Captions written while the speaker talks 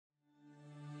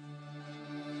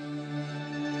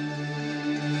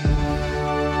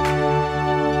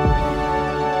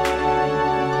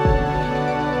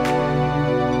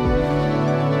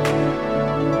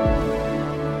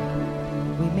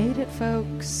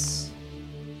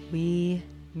We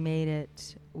made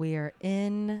it. We are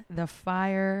in the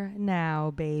fire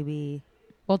now, baby.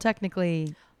 Well,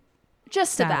 technically,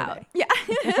 just Saturday. about.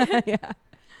 Yeah. Yeah.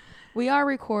 We are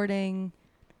recording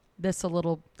this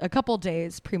a couple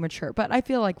days premature, but I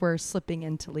feel like we're slipping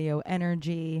into Leo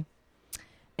energy,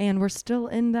 and we're still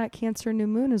in that Cancer new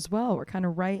moon as well. We're kind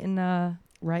of right in a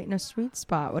sweet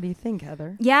spot. What do you think,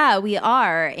 Heather? Yeah, we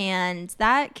are. And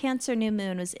that Cancer new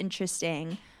moon was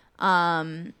interesting.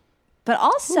 But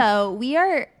also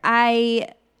I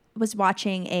was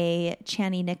watching a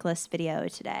Chani Nicholas video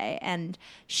today, and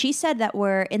she said that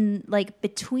we're in like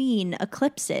between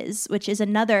eclipses, which is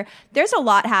there's a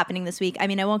lot happening this week. I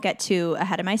mean, I won't get too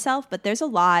ahead of myself, but there's a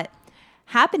lot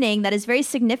happening that is very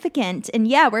significant. And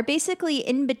yeah, we're basically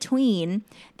in between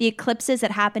the eclipses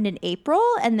that happened in April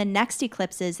and the next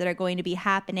eclipses that are going to be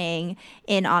happening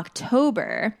in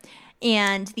October.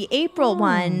 And the April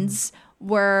ones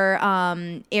were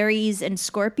Aries and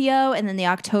Scorpio, and then the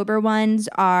October ones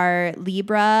are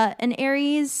Libra and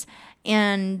Aries.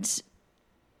 And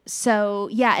so,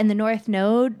 yeah, and the North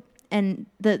Node and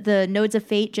the nodes of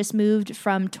fate just moved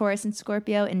from Taurus and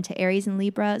Scorpio into Aries and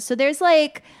Libra. So there's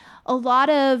like a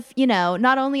lot of,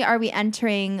 not only are we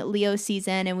entering Leo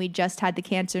season and we just had the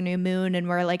Cancer new moon and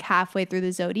we're like halfway through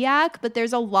the zodiac, but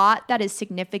there's a lot that is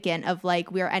significant of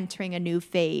like we're entering a new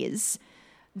phase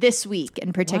this week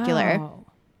in particular. Wow.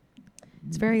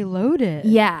 It's very loaded.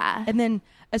 Yeah. And then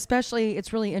especially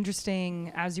it's really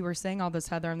interesting as you were saying all this,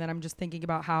 Heather, and then I'm just thinking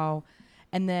about how,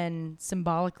 and then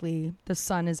symbolically the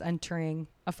sun is entering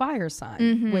a fire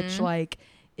sign, which like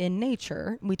in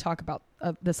nature, we talk about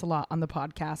this a lot on the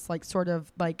podcast, like sort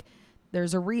of like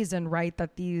there's a reason, right,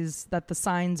 that the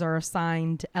signs are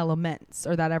assigned elements,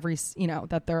 or that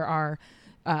that there are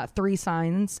 3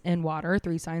 signs in water,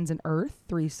 3 signs in earth,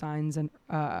 3 signs in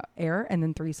air, and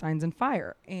then 3 signs in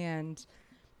fire. And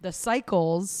the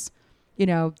cycles,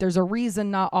 there's a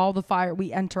reason not all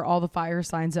we enter all the fire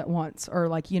signs at once, or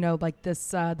like, like this,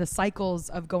 the cycles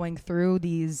of going through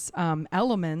these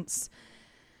elements.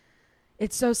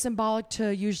 It's so symbolic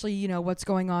to usually, what's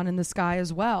going on in the sky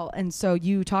as well. And so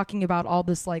you talking about all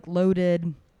this like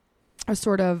loaded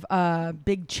sort of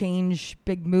big change,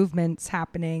 big movements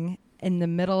happening in the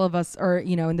middle of us, or,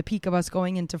 in the peak of us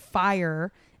going into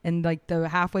fire and like the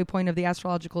halfway point of the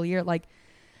astrological year. Like,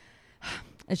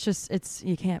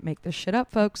 you can't make this shit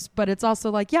up, folks. But it's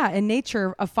also like, yeah, in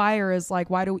nature, a fire is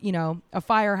like, a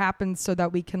fire happens so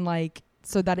that we can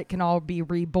so that it can all be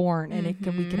reborn and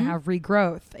we can have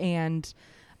regrowth. And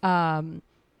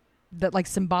that like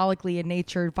symbolically in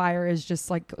nature, fire is just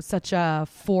like such a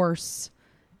force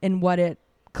in what it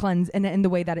cleanse and in the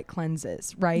way that it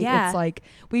cleanses, right? Yeah. It's like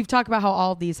we've talked about how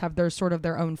all of these have their sort of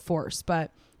their own force,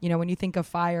 but when you think of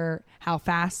fire, how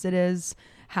fast it is,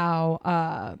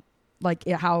 how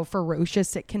how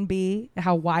ferocious it can be,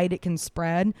 how wide it can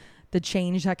spread, the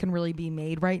change that can really be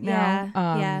made right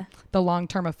now. The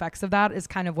long-term effects of that is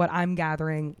kind of what I'm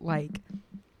gathering like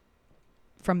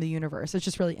from the universe. It's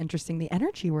just really interesting, the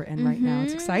energy we're in right now.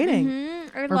 It's exciting.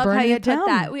 I love how you put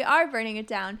that. We are burning it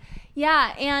down.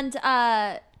 Yeah. And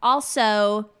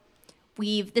also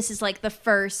this is like the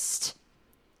first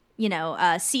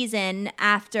season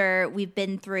after we've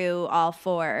been through all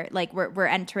 4. Like we're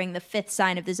entering the 5th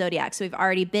sign of the zodiac, so we've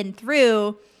already been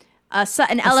through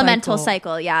an elemental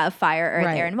cycle, of fire,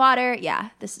 earth, air, and water. Yeah,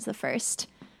 this is the first.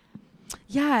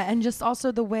 Yeah, and just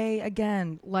also the way,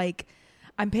 again, like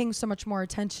I'm paying so much more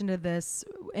attention to this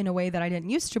in a way that I didn't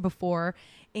used to before,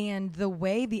 and the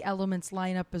way the elements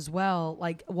line up as well.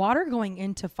 Like water going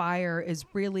into fire is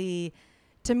really,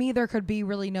 to me, there could be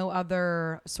really no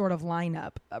other sort of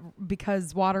lineup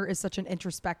because water is such an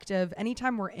introspective.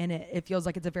 Anytime we're in it, it feels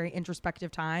like it's a very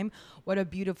introspective time. What a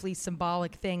beautifully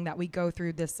symbolic thing that we go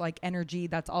through this like energy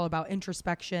that's all about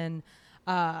introspection,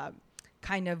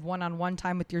 kind of one-on-one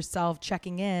time with yourself,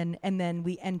 checking in, and then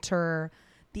we enter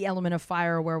the element of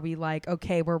fire where we like,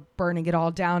 okay, we're burning it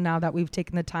all down now that we've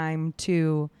taken the time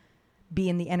to be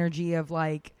in the energy of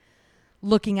like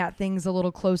looking at things a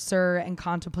little closer and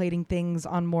contemplating things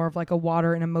on more of like a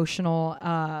water and emotional,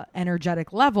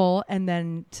 energetic level. And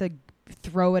then to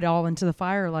throw it all into the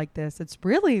fire like this, it's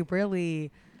really,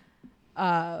 really,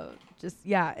 what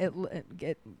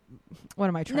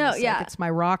am I trying to say? It's my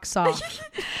rock soft.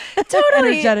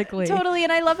 Totally. Energetically. Totally.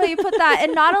 And I love how you put that.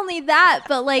 And not only that,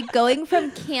 but like going from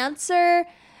Cancer,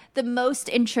 the most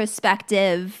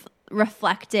introspective,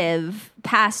 reflective,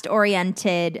 past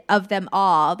oriented of them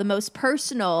all, the most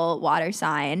personal water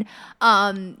sign,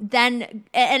 then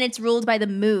and it's ruled by the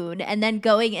moon, and then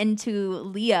going into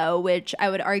Leo, which I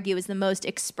would argue is the most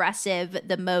expressive,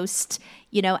 the most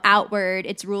outward.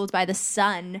 It's ruled by the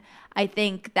sun. I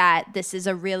think that this is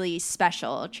a really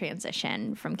special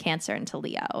transition from Cancer into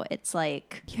Leo. It's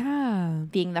like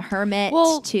being the hermit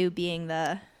to being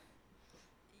the...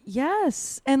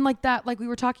 Yes. And like that, like we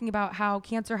were talking about how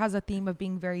Cancer has a theme of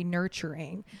being very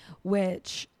nurturing,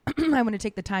 which I want to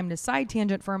take the time to side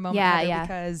tangent for a moment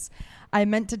because I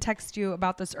meant to text you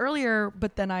about this earlier,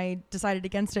 but then I decided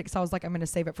against it because I was like, I'm going to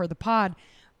save it for the pod.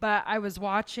 But I was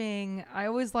watching, I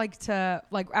always like to,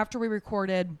 like after we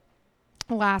recorded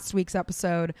last week's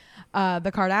episode,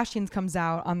 the Kardashians comes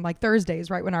out on like Thursdays,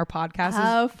 right when our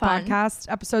podcast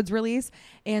episodes release.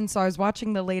 And so I was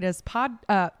watching the latest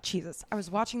I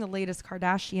was watching the latest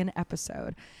Kardashian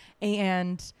episode,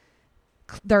 and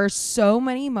there are so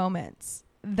many moments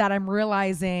that I'm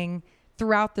realizing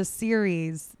throughout the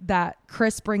series that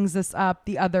Kris brings this up,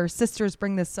 the other sisters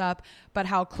bring this up, but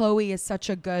how Khloe is such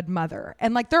a good mother.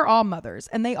 And like they're all mothers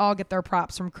and they all get their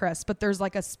props from Kris, but there's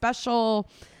like a special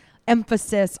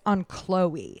emphasis on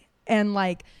Khloe. And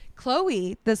like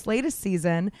Khloe, this latest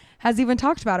season, has even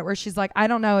talked about it where she's like, I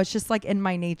don't know, it's just like in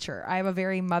my nature. I have a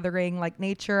very mothering like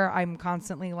nature. I'm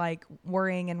constantly like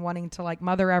worrying and wanting to like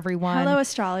mother everyone. Hello,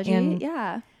 astrology. And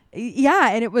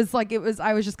and it was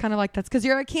I was just kind of like, that's because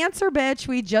you're a Cancer, bitch.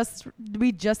 We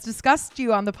just discussed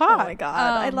you on the pod. Oh my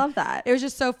God. I love that. It was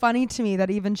just so funny to me that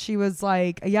even she was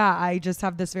like, I just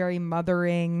have this very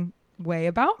mothering way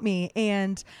about me.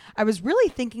 And I was really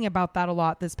thinking about that a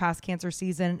lot this past Cancer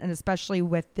season, and especially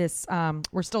with this,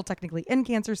 we're still technically in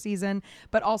Cancer season,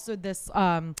 but also this,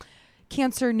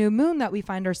 Cancer new moon that we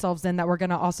find ourselves in, that we're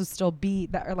going to also still be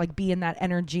in that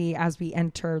energy as we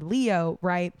enter Leo.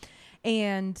 Right.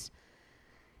 And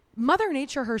Mother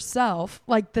Nature herself,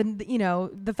 like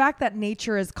the fact that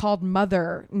nature is called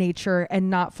Mother Nature and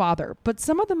not Father, but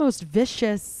some of the most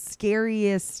vicious,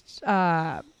 scariest,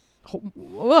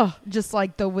 just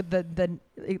like the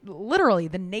literally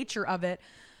the nature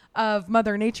of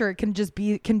Mother Nature, it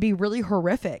can be really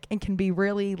horrific and can be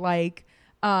really like,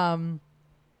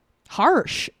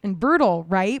 harsh and brutal.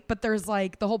 Right. But there's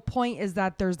like, the whole point is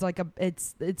that there's like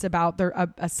it's about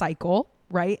a cycle.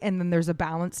 Right. And then there's a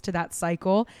balance to that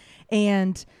cycle.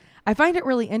 And I find it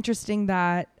really interesting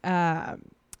that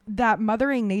that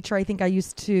mothering nature, I think I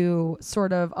used to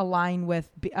sort of align with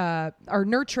or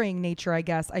nurturing nature, I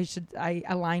guess I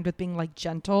aligned with being like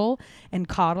gentle and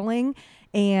coddling.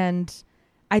 And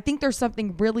I think there's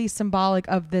something really symbolic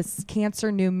of this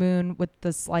Cancer new moon with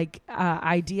this like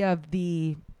idea of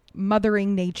the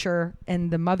mothering nature and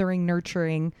the mothering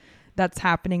nurturing that's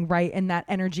happening, right? And that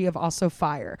energy of also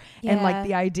fire. And like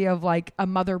the idea of like a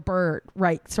mother bird,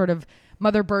 right? Sort of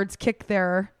mother birds kick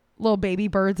their little baby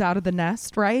birds out of the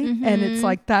nest, right? Mm-hmm. And it's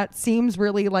like, that seems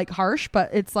really like harsh, but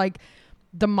it's like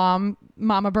the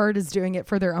mama bird is doing it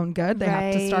for their own good. They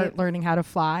have to start learning how to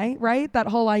fly, right? That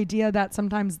whole idea that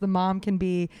sometimes the mom can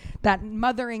be, that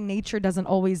mothering nature doesn't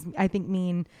always, I think,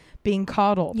 mean being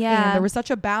coddled. Yeah. And there was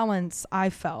such a balance, I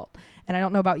felt. And I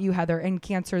don't know about you, Heather, in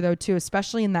Cancer though too,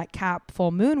 especially in that Cap full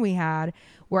moon we had,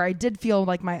 where I did feel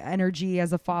like my energy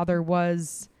as a father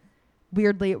was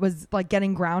weirdly, it was like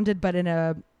getting grounded, but in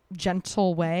a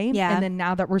gentle way. Yeah. And then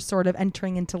now that we're sort of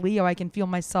entering into Leo, I can feel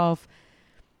myself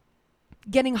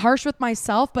getting harsh with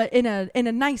myself, but in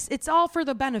a nice, it's all for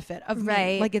the benefit of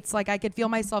me. Like, it's like I could feel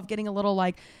myself getting a little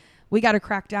like, we got to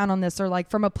crack down on this, or like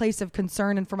from a place of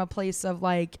concern and from a place of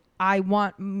like, I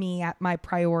want me at my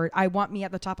priority. I want me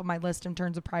at the top of my list in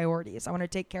terms of priorities. I want to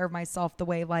take care of myself the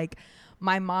way like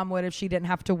my mom would if she didn't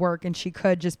have to work and she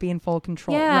could just be in full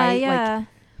control. Right. Yeah. Like,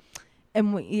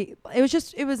 and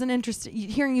it was an interesting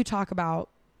hearing you talk about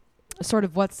sort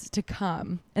of what's to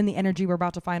come and the energy we're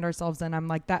about to find ourselves in. I'm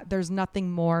like, that there's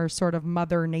nothing more sort of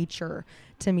Mother Nature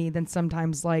to me than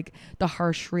sometimes like the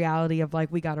harsh reality of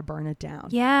like, we got to burn it down.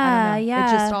 Yeah. Yeah.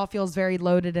 It just all feels very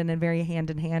loaded and very hand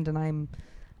in hand. And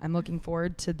I'm looking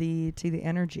forward to the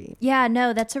energy. Yeah,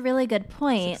 no, that's a really good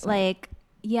point. Like,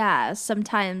 yeah,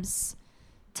 sometimes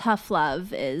tough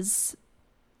love is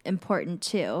important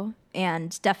too,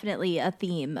 and definitely a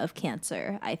theme of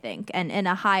Cancer, I think, and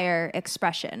a higher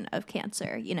expression of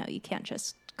Cancer. You know, you can't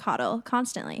just coddle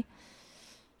constantly.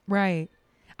 Right.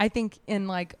 I think in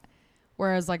like,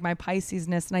 whereas like my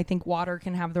Pisces-ness, and I think water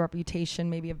can have the reputation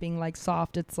maybe of being like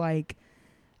soft, it's like,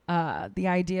 the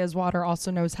idea is water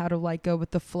also knows how to like go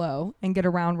with the flow and get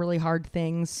around really hard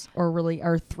things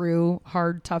or through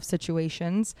hard, tough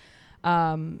situations.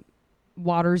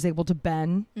 Water is able to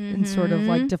bend and sort of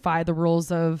like defy the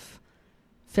rules of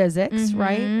physics,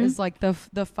 right? Is like the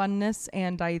funness.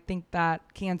 And I think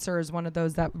that Cancer is one of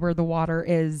those that where the water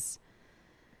is,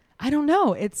 I don't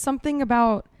know. It's something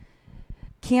about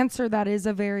Cancer that is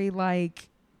a very like,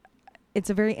 it's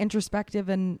a very introspective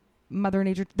and Mother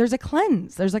Nature. There's a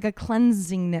cleanse. There's like a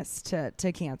cleansingness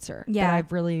to Cancer that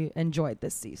I've really enjoyed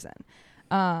this season.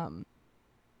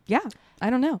 Yeah, I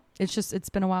don't know. It's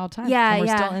been a wild time. Yeah, and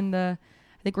we're still in the.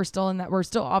 I think we're still in that. We're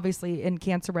still obviously in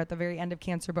Cancer. We're at the very end of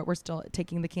Cancer, but we're still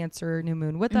taking the Cancer new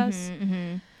moon with us.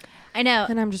 Mm-hmm. I know.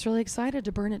 And I'm just really excited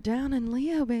to burn it down in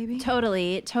Leo, baby.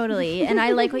 Totally. And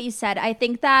I like what you said. I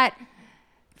think that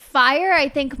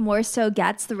fire, more so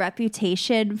gets the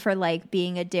reputation for like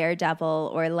being a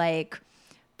daredevil or like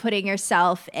putting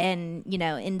yourself in,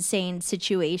 insane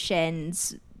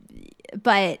situations.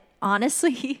 But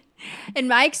honestly, in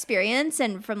my experience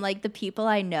and from like the people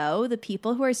I know, the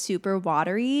people who are super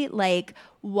watery, like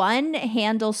one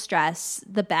handle stress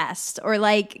the best or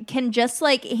like can just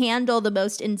like handle the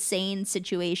most insane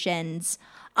situations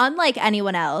unlike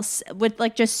anyone else with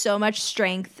like just so much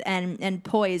strength and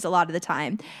poise a lot of the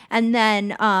time. And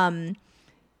then I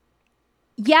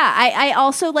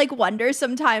also like wonder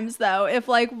sometimes though if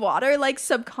like water like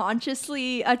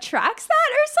subconsciously attracts that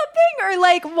or something or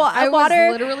like I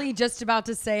water. was literally just about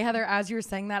to say, Heather, as you were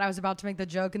saying that, I was about to make the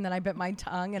joke and then I bit my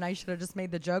tongue and I should have just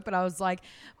made the joke, but I was like,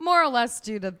 more or less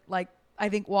due to like, I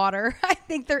think water, I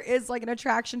think there is like an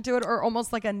attraction to it or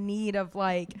almost like a need of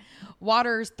like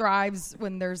water thrives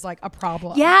when there's like a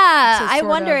problem. Yeah. I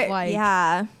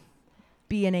wonder.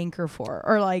 Be an anchor for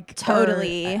or like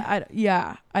totally I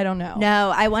don't know.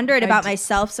 No, I wonder it about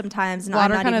myself sometimes. And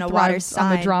water I'm not even a water sign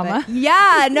on the drama.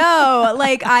 Yeah, no.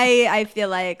 Like I feel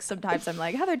like sometimes I'm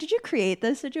like, Heather, did you create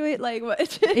this situation? Like what?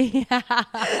 Just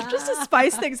to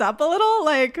spice things up a little.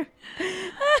 Like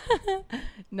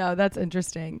no, that's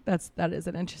interesting. That is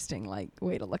an interesting like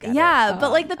way to look at it. Yeah,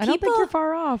 but like the people, I don't think you're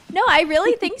far off. No, I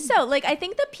really think so. Like I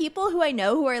think the people who I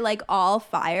know who are like all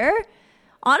fire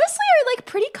honestly are like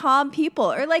pretty calm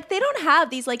people or like they don't have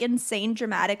these like insane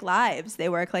dramatic lives. They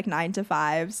work like 9 to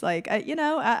 5s. Like, I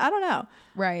don't know.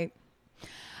 Right.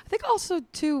 I think also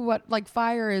too, what like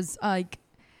fire is like,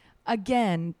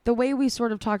 again, the way we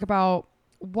sort of talk about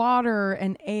water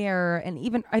and air and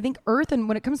even I think earth. And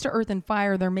when it comes to earth and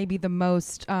fire, they're maybe the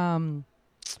most,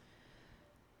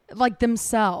 like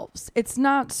themselves. It's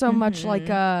not so much like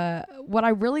what I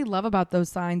really love about those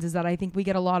signs is that I think we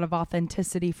get a lot of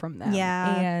authenticity from them.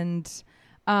 Yeah. And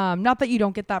not that you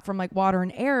don't get that from like water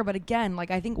and air, but again,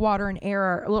 like I think water and air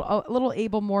are a little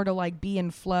able more to like be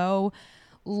in flow,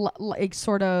 like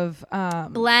sort of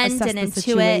blend and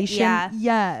intuit. Yeah.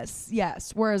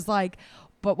 Yes. Whereas like,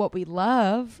 but what we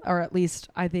love, or at least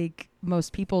I think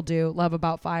most people do love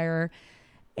about fire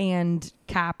and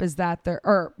Cap is that they're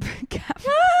Cap.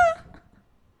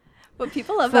 What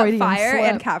people love about fire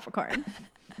and Capricorn.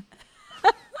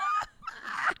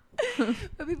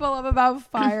 What people love about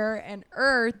fire and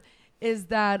earth is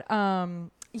that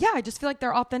I just feel like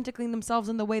they're authentically themselves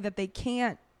in the way that they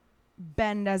can't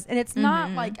bend as, and it's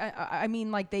not like I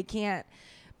mean like they can't,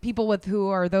 people with who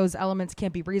are those elements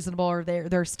can't be reasonable or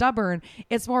they're stubborn.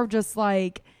 It's more of just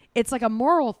like it's like a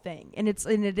moral thing, and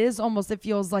it is almost, it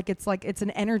feels like it's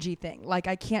an energy thing. Like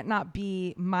I can't not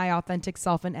be my authentic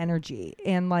self and energy,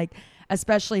 and like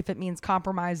especially if it means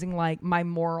compromising like my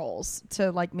morals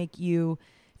to like make you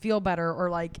feel better, or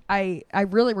like I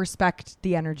really respect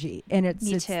the energy, and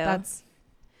that's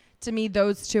to me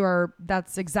those two are,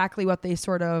 that's exactly what they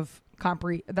sort of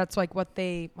that's like what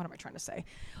am I trying to say?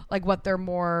 Like what they're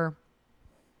more.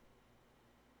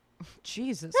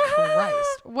 Jesus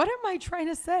Christ. What am I trying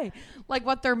to say? Like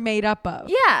what they're made up of.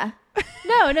 Yeah.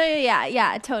 No,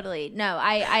 yeah, totally. No,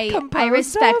 I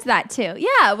respect that too.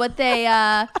 Yeah, what they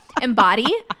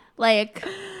embody. Like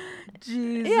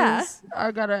Jesus. Yeah.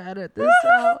 I gotta edit this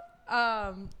out.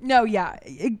 No, yeah.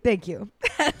 Thank you.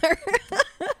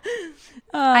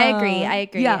 I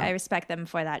agree. Yeah. I respect them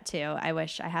for that too. I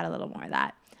wish I had a little more of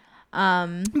that.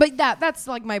 But that's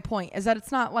like my point, is that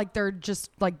it's not like they're just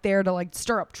like there to like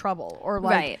stir up trouble or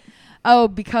like, right. Oh,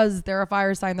 because they're a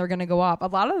fire sign, they're going to go off. A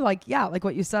lot of like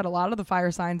what you said, a lot of the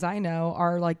fire signs I know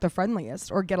are like the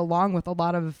friendliest or get along with a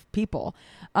lot of people,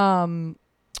 or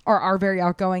are very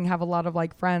outgoing, have a lot of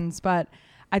like friends. But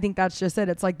I think that's just it.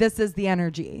 It's like, this is the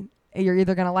energy. You're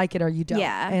either going to like it or you don't.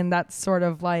 Yeah. And that's sort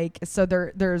of like, so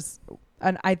there's,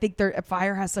 and I think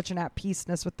fire has such an at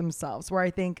peaceness with themselves, where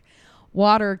I think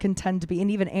water can tend to be,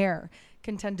 and even air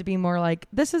can tend to be more like,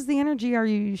 this is the energy. Are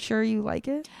you sure you like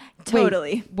it?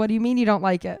 Totally. Wait, what do you mean you don't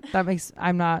like it? That makes,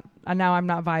 I'm not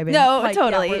vibing. No, like,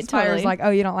 totally. Yeah, fire's like,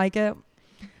 oh, you don't like it?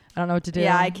 I don't know what to do.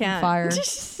 Yeah, I can't. Fire.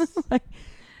 Like,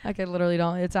 I could literally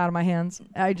don't, it's out of my hands.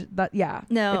 No,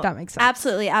 if that makes sense.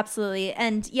 Absolutely.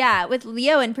 And yeah, with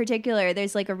Leo in particular,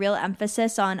 there's like a real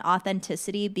emphasis on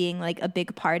authenticity being like a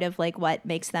big part of like what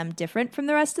makes them different from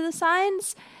the rest of the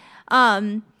signs.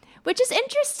 which is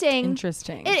interesting.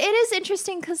 Interesting. It is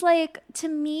interesting because, like, to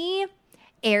me,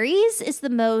 Aries is the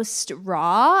most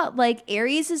raw. Like,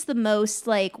 Aries is the most,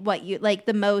 like,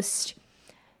 the most...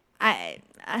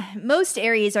 most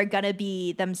Aries are going to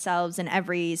be themselves in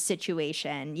every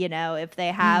situation, you know, if they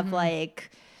have,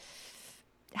 like,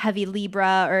 heavy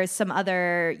Libra or some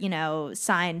other, you know,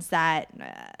 signs that...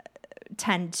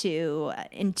 tend to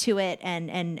intuit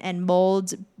and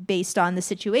mold based on the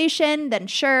situation, then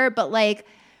sure. But like,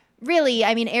 really,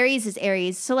 I mean, Aries is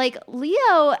Aries. So like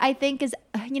Leo, I think is,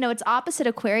 you know, it's opposite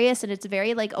Aquarius and it's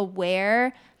very like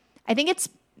aware. I think it's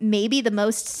maybe the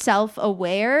most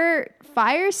self-aware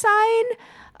fire sign.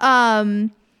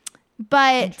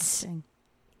 But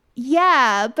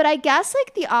yeah, but I guess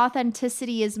like the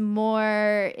authenticity is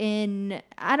more in,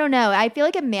 I don't know. I feel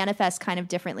like it manifests kind of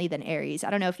differently than Aries. I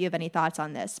don't know if you have any thoughts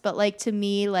on this, but like to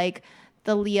me, like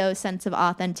the Leo sense of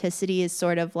authenticity is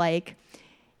sort of like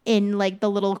in like the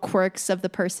little quirks of the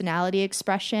personality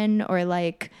expression or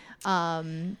like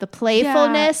the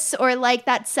playfulness or like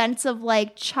that sense of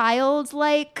like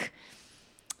childlike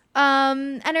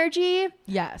energy.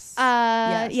 Yes.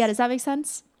 Yes. Yeah, does that make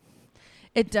sense?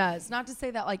 It does. Not to say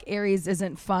that like Aries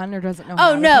isn't fun or doesn't know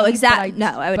how to be, exactly.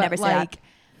 No, I would never say like, that.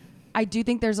 I do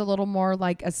think there's a little more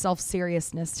like a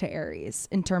self-seriousness to Aries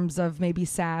in terms of maybe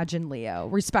Sag and Leo,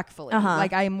 respectfully.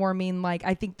 Like I more mean like,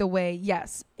 I think the way,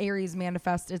 yes, Aries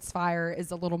manifests its fire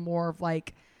is a little more of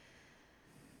like,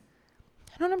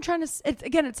 I don't know what I'm trying to,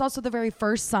 again, it's also the very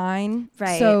first sign.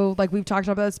 Right. So like we've talked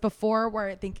about this before where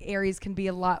I think Aries can be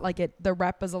a lot like the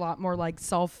rep is a lot more like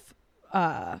self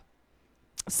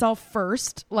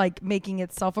first, like making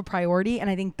itself a priority. And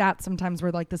I think that's sometimes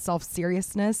where like the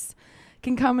self-seriousness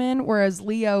can come in. Whereas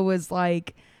Leo is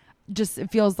like, just,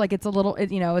 it feels like it's a little,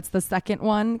 you know, it's the second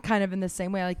one kind of in the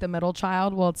same way, like the middle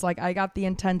child. Well, it's like, I got the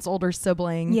intense older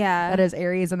sibling that is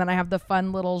Aries. And then I have the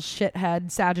fun little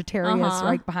shithead Sagittarius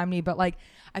right behind me. But like,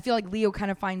 I feel like Leo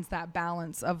kind of finds that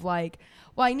balance of like,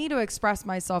 well, I need to express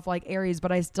myself like Aries,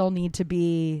 but I still need to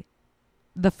be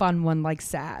the fun one like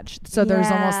Sag. So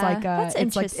there's almost like a,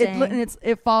 it's like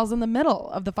it falls in the middle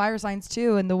of the fire signs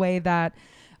too, in the way that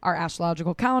our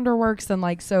astrological calendar works. And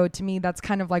like, so to me, that's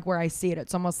kind of like where I see it.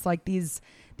 It's almost like these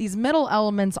middle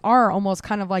elements are almost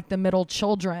kind of like the middle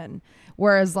children.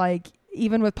 Whereas like,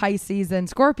 even with Pisces and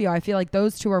Scorpio, I feel like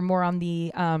those two are more on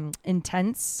the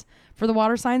intense for the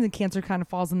water signs, and Cancer kind of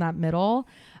falls in that middle.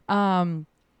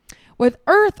 With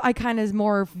Earth, I kind of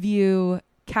more view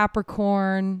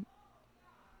Capricorn.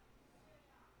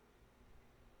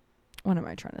 What am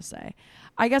I trying to say?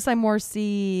 I guess I more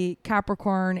see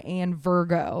Capricorn and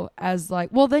Virgo as like,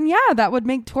 well, then, yeah, that would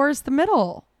make Taurus the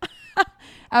middle.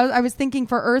 I was thinking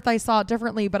for Earth, I saw it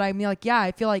differently, but I'm like, yeah,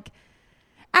 I feel like,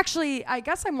 actually, I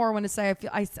guess I more want to say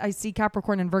I see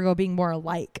Capricorn and Virgo being more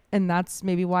alike, and that's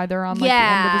maybe why they're on like the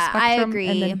end of the spectrum. I agree.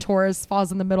 And then Taurus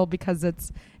falls in the middle because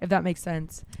it's, if that makes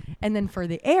sense. And then for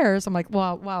the airs, I'm like,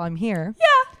 well, while I'm here,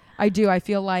 I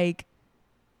feel like,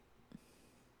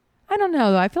 I don't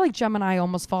know though. I feel like Gemini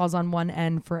almost falls on one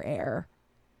end for air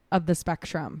of the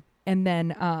spectrum. And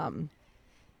then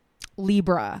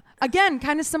Libra, again,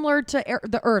 kind of similar to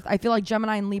the Earth. I feel like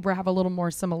Gemini and Libra have a little more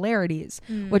similarities,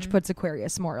 which puts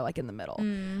Aquarius more like in the middle.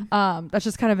 That's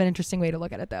just kind of an interesting way to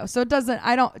look at it though. So it doesn't,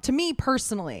 to me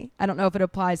personally, I don't know if it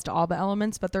applies to all the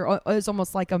elements, but there is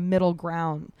almost like a middle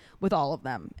ground with all of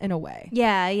them in a way.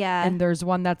 Yeah. Yeah. And there's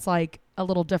one that's like a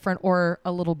little different or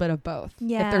a little bit of both.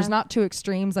 Yeah. If there's not two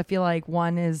extremes, I feel like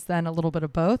one is then a little bit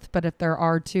of both. But if there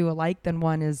are two alike, then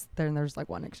there's like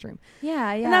one extreme.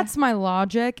 Yeah. Yeah. And that's my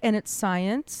logic, and it's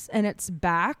science, and it's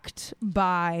backed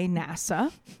by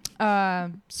NASA.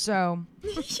 So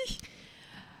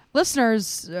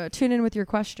listeners, tune in with your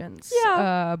questions.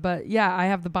 Yeah. But yeah, I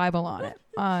have the Bible on it,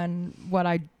 on what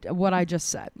I just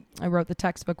said. I wrote the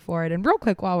textbook for it. And real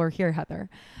quick, while we're here, Heather,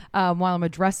 while I'm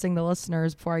addressing the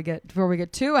listeners before we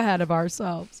get too ahead of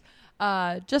ourselves,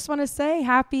 just want to say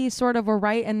happy we're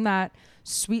right in that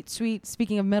sweet,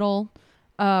 speaking of middle,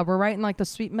 we're right in like the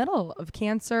sweet middle of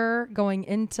Cancer going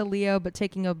into Leo, but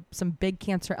taking some big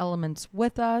Cancer elements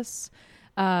with us.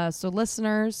 So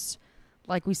listeners,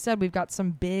 like we said, we've got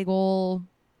some big old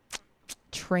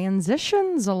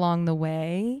transitions along the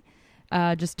way.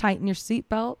 Just tighten your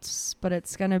seatbelts, but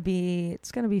it's gonna be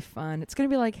fun. It's gonna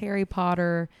be like Harry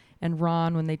Potter and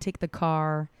Ron when they take the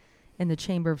car in the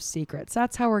Chamber of Secrets.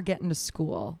 That's how we're getting to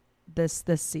school this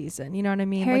season. You know what I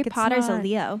mean? Harry Potter's a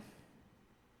Leo.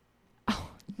 Oh,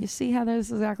 you see how this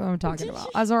is exactly what I'm talking about.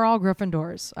 As are all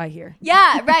Gryffindors, I hear.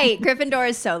 Yeah, right. Gryffindor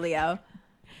is so Leo.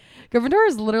 Gryffindor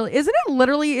is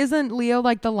isn't Leo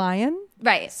like the lion?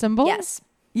 Right. Symbol? Yes.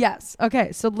 Yes.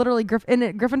 Okay. So literally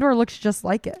Gryffindor looks just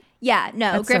like it. Yeah,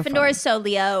 no, That's so Gryffindor funny. is so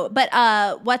Leo. But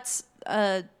what's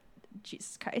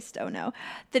Jesus Christ, oh no.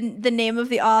 The name of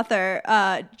the author,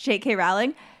 J.K.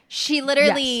 Rowling, she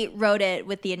literally wrote it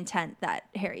with the intent that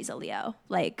Harry's a Leo.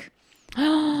 Like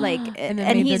And then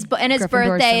and made he's the and his Gryffindor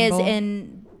birthday symbol. is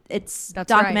in it's That's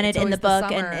documented right. in It's the always book,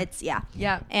 the and summer. it's Yeah,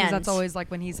 because and that's always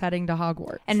like when he's heading to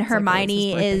Hogwarts. and It's like always his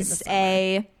Hermione birthday in the is summer.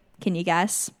 a, can you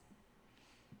guess?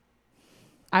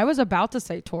 I was about to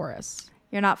say Taurus.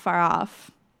 You're not far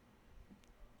off.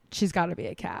 She's got to be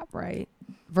a Cap, right?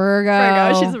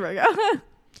 Virgo. She's a Virgo.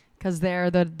 Because they're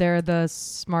the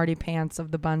smarty pants of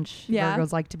the bunch. Yeah.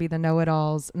 Virgos like to be the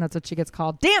know-it-alls, and that's what she gets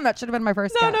called. Damn, that should have been my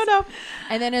first guess. No.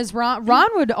 And then is Ron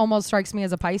would almost strikes me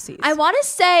as a Pisces. I want to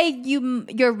say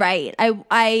you're right.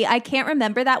 I can't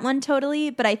remember that one totally,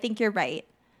 but I think you're right.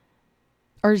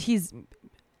 Or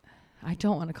I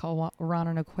don't want to call Ron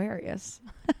an Aquarius,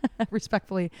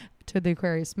 respectfully to the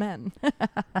Aquarius men.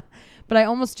 But I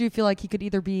almost do feel like he could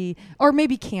either be, or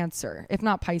maybe Cancer, if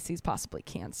not Pisces, possibly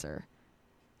Cancer.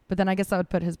 But then I guess that would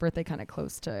put his birthday kind of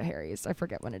close to Harry's. I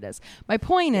forget when it is. My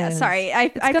point is, sorry,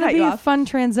 it's going to be a fun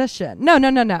transition. No.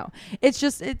 It's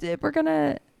just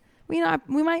we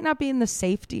might not be in the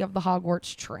safety of the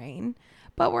Hogwarts train,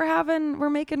 but we're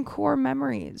making core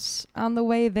memories on the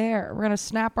way there. We're going to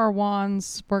snap our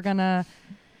wands. We're going to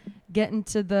get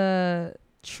into the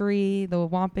tree, the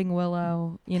Whomping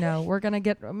Willow. We're going to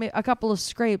get a couple of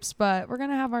scrapes, but we're going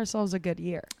to have ourselves a good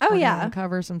year. Oh, we're yeah. gonna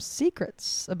uncover some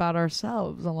secrets about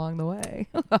ourselves along the way.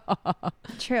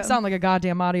 True. Sound like a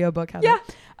goddamn audiobook, Heather. Yeah.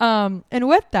 And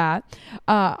with that,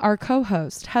 our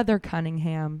co-host, Heather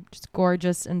Cunningham, just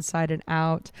gorgeous inside and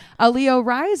out. A Leo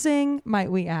rising, might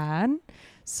we add.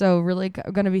 So really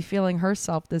going to be feeling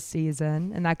herself this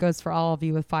season. And that goes for all of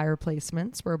you with fire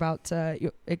placements. We're about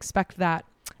to expect that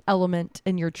element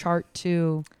in your chart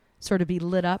to sort of be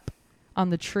lit up on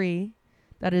the tree.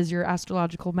 That is your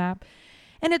astrological map.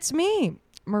 And it's me,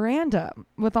 Miranda,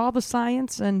 with all the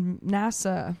science and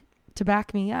NASA to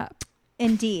back me up.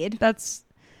 Indeed.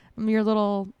 I'm your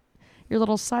little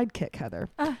sidekick, Heather.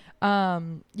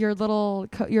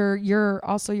 You're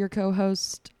also your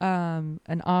co-host.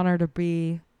 An honor to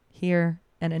be here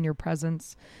and in your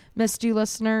presence. Missed you,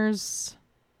 listeners.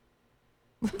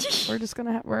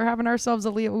 We're having ourselves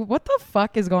a Leo. What the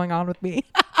fuck is going on with me?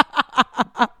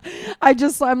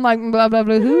 I'm like blah blah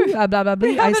blah blah blah blah.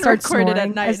 We I start recorded snoring.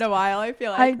 at night in a while. I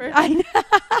feel like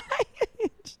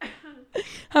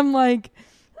I'm like,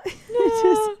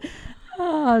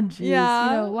 oh geez,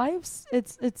 Yeah. life's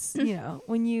it's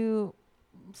when you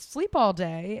sleep all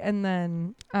day and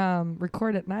then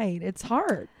record at night, it's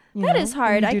hard. That is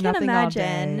hard. I can't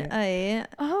imagine.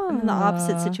 I'm in the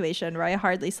opposite situation where I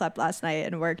hardly slept last night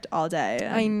and worked all day.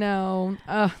 I know,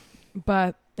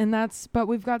 but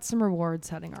we've got some rewards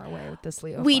heading our way with this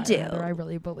Leo. We fire, do. Heather, I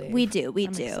really believe. We do. I'm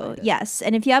excited. Yes.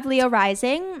 And if you have Leo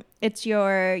rising, it's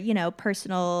your,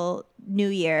 personal new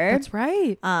year. That's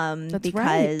right.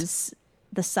 Because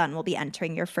the sun will be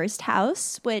entering your first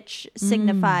house, which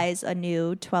signifies a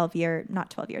new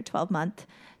 12-month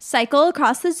cycle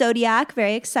across the zodiac.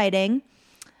 Very exciting.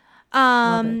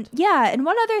 Yeah. And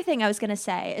one other thing I was going to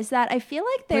say is that I feel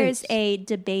like there's a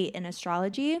debate in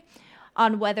astrology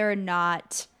on whether or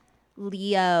not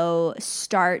Leo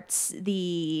starts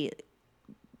the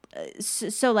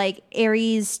so like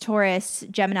Aries, Taurus,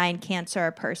 Gemini, and Cancer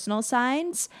are personal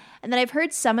signs. And then I've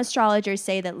heard some astrologers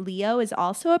say that Leo is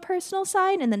also a personal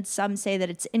sign, and then some say that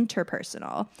it's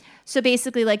interpersonal. So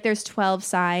basically, like, there's 12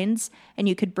 signs, and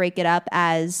you could break it up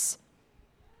as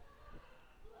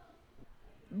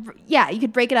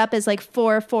like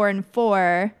 4, 4, and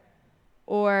 4.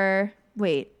 Or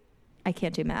wait, I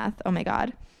can't do math. Oh my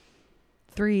God.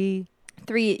 3.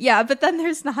 Yeah, but then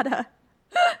there's not a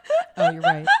Oh, you're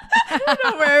right. I don't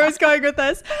know where I was going with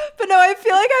this. But no, I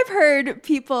feel like I've heard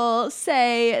people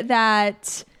say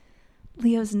that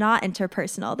Leo's not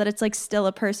interpersonal, that it's like still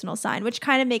a personal sign, which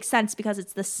kind of makes sense because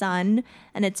it's the sun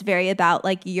and it's very about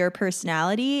like your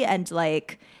personality and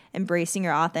like embracing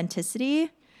your authenticity.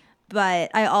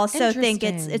 But I also think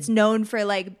it's known for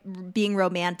like being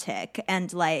romantic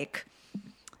and like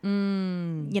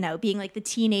being like the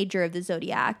teenager of the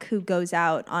zodiac who goes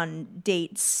out on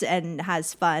dates and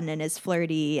has fun and is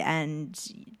flirty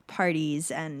and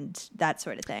parties and that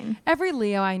sort of thing. Every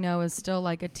Leo I know is still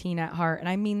like a teen at heart, and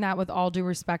I mean that with all due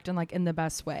respect and like in the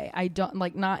best way. I don't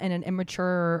like, not in an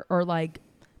immature or like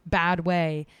bad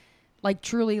way. Like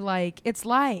truly, like it's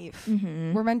life.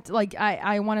 We're meant to, like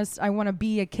I want to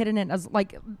be a kid in it as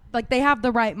like they have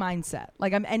the right mindset.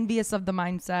 Like I'm envious of the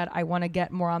mindset. I want to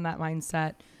get more on that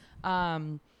mindset.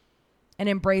 And and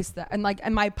embrace that. And like,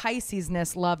 and my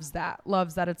Pisces-ness loves that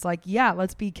it's like, yeah,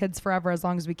 let's be kids forever as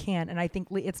long as we can. And I think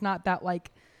it's not that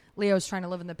like Leo's trying to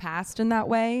live in the past in that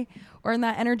way or in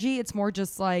that energy. It's more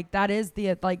just like, that is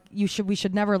the, like, we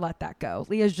should never let that go.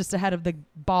 Leo's just ahead of the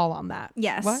ball on that.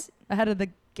 Yes. What? Ahead of the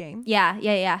game.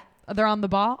 Yeah. They're on the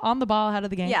ball ahead of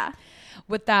the game. Yeah.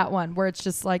 With that one, where it's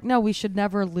just like, no, we should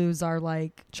never lose our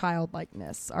like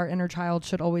childlikeness. Our inner child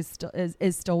should always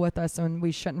is still with us, and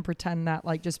we shouldn't pretend that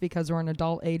like just because we're an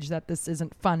adult age that this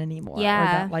isn't fun anymore, or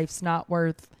that life's not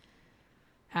worth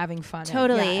having fun.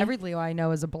 Totally. Yeah, every Leo I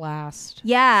know is a blast.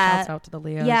 Yeah. Shouts out to the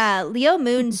Leos. Yeah, Leo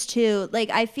moons too. Like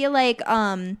I feel like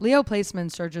Leo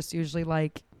placements are just usually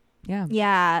like, yeah.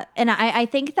 Yeah, and I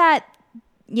think that,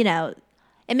 you know,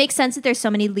 it makes sense that there's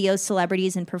so many Leo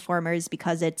celebrities and performers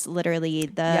because it's literally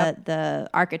the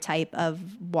archetype of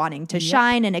wanting to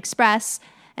shine and express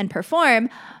and perform.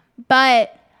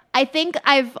 But I think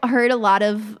I've heard a lot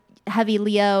of heavy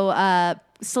Leo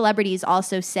celebrities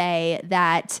also say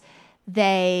that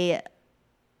they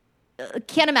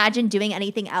can't imagine doing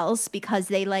anything else because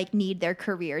they like need their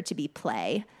career to be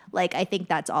play. Like, I think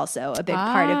that's also a big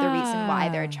part of the reason why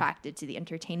they're attracted to the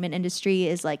entertainment industry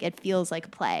is like, it feels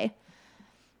like play.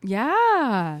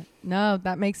 Yeah. No,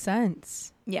 that makes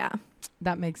sense. Yeah.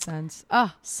 That makes sense.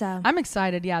 Oh, so I'm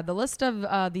excited. Yeah. The list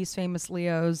of these famous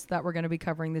Leos that we're going to be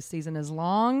covering this season is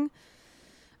long.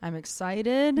 I'm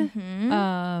excited.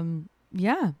 Mm-hmm.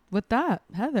 Yeah. With that,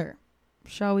 Heather,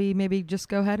 shall we maybe just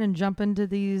go ahead and jump into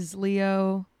these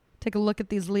take a look at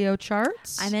these Leo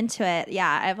charts? I'm into it.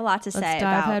 Yeah. I have a lot to say dive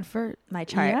about head first. my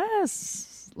chart.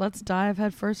 Yes. Let's dive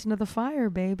head first into the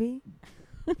fire, baby.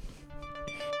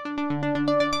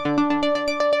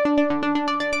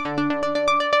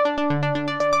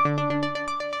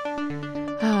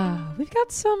 We've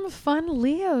got some fun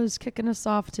Leos kicking us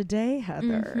off today,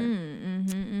 Heather.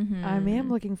 I am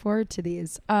looking forward to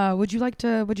these. Would you like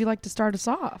to start us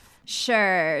off?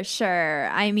 Sure.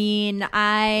 I mean,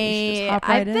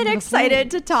 I've been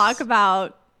excited to talk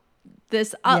about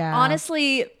this.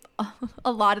 Honestly,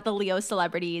 a lot of the Leo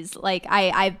celebrities, like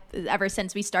I've ever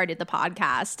since we started the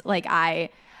podcast, like I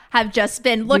have just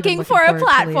been looking for a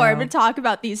platform to talk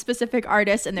about these specific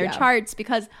artists and their charts,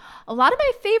 because a lot of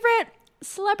my favorite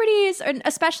celebrities, and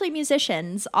especially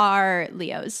musicians, are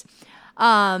Leos.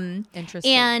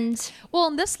 Interesting. And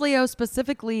this Leo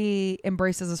specifically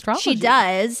embraces astrology. She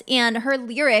does, and her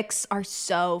lyrics are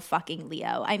so fucking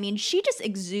Leo. I mean, she just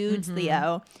exudes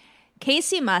Leo.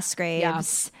 Kacey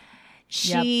Musgraves.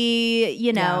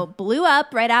 She, blew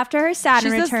up right after her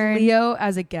Saturn return. Leo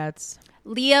as it gets.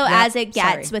 Leo as it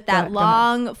gets, with that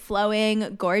long,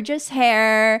 flowing, gorgeous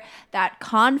hair, that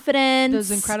confidence. Those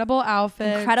incredible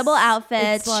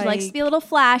outfits. She likes to be a little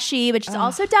flashy, but she's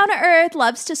also down to earth,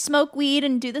 loves to smoke weed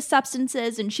and do the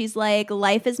substances. And she's like,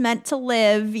 life is meant to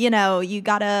live. You know, you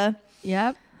gotta.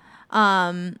 Yep.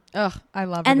 I love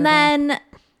it. And then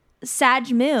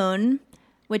Sag Moon,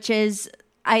 which is...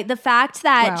 the fact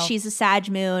that she's a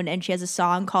Sag Moon and she has a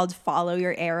song called Follow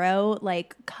Your Arrow,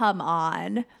 like, come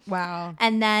on. Wow.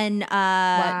 And then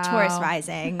Taurus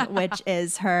Rising, which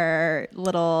is her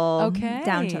little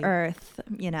down to earth,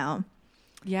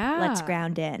 let's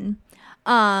ground in.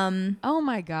 Oh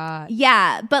my God.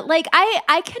 Yeah. But like,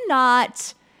 I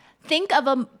cannot think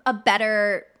of a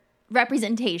better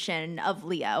representation of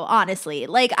Leo, honestly.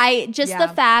 Like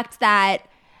the fact that,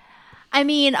 I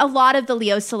mean, a lot of the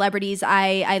Leo celebrities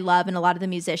I love, and a lot of the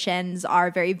musicians are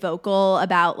very vocal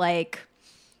about, like,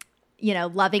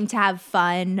 loving to have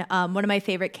fun. One of my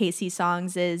favorite Kacey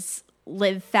songs is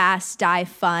Live Fast, Die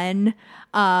Fun.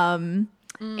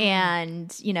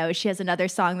 And, she has another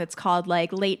song that's called,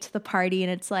 like, Late to the Party.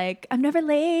 And it's like, I'm never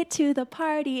late to the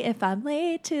party if I'm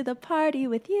late to the party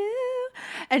with you.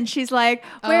 And she's like,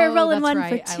 we're rolling one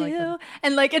for two.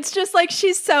 And, like, it's just, like,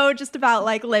 she's so just about,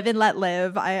 like, live and let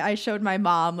live. I showed my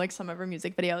mom, like, some of her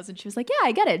music videos. And she was like, yeah,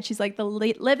 I get it. She's like, the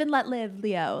live and let live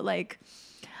Leo. Like,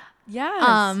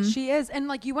 yes, she is. And,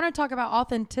 like, you want to talk about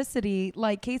authenticity.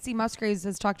 Like, Kacey Musgraves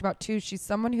has talked about, too. She's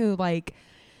someone who, like,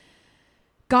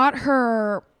 got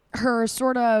her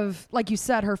sort of, like you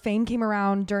said, her fame came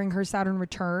around during her Saturn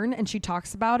return, and she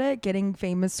talks about it getting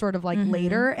famous sort of like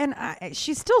later. And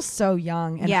she's still so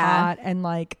young and hot, and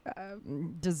like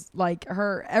does like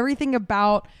her everything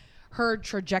about her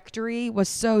trajectory was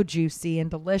so juicy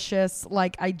and delicious.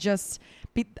 Like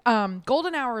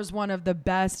Golden Hour is one of the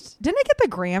best. Didn't it get the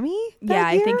Grammy?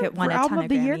 I think it won a ton of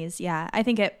Grammys. Yeah, I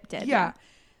think it did. Yeah.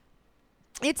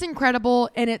 It's incredible,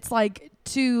 and it's like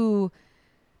to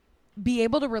be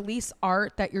able to release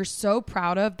art that you're so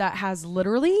proud of that has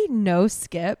literally no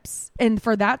skips, and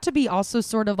for that to be also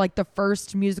sort of like the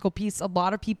first musical piece. A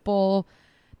lot of people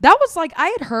that was like,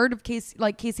 I had heard of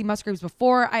Kacey Musgraves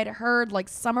before. I had heard like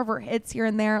some of her hits here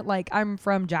and there. Like, I'm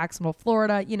from Jacksonville,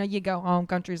 Florida. You know, you go home,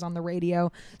 country's on the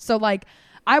radio. So like,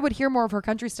 I would hear more of her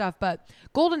country stuff, but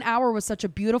Golden Hour was such a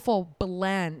beautiful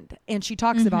blend. And she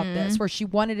talks about this, where she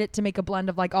wanted it to make a blend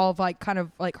of like all of like kind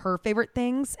of like her favorite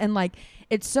things. And like,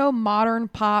 it's so modern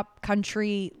pop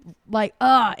country, like,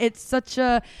 it's such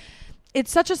a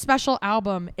special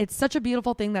album. It's such a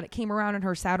beautiful thing that it came around in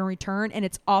her Saturn return. And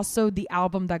it's also the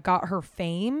album that got her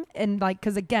fame. And like,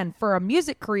 cause again, for a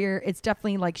music career, it's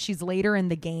definitely like she's later in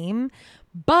the game.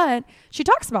 But she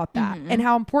talks about that and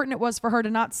how important it was for her to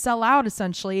not sell out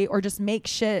essentially, or just make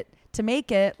shit to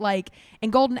make it. Like,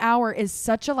 and Golden Hour is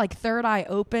such a like third eye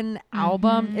open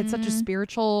album. It's such a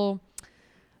spiritual,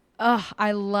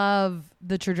 I love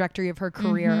the trajectory of her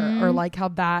career, or like how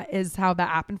that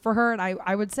happened for her. And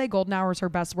I would say Golden Hour is her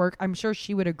best work. I'm sure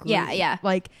she would agree. Yeah.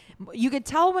 Like, you could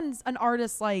tell when an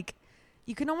artist, like,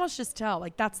 you can almost just tell,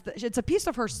 like, it's a piece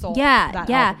of her soul. That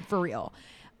album, for real.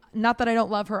 Not that I don't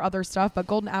love her other stuff, but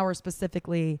Golden Hour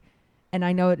specifically, and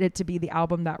I know it to be the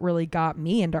album that really got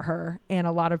me into her, and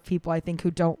a lot of people I think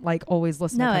who don't like always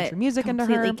listen to country music into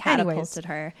her. Completely catapulted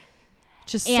her.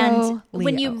 Just and so Leo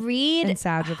when you read and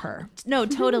Sag of her. No,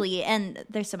 totally. And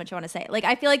there's so much I want to say. Like,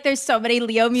 I feel like there's so many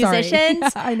Leo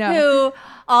musicians I know. who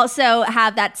also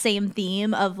have that same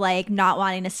theme of like not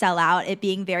wanting to sell out, it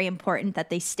being very important that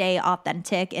they stay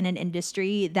authentic in an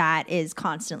industry that is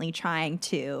constantly trying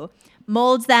to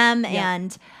mold them.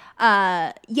 And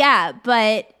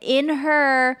but in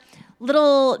her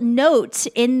little note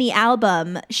in the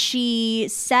album, she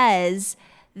says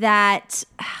that,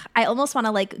 I almost want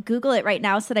to like Google it right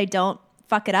now so that I don't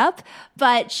fuck it up,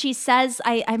 but she says,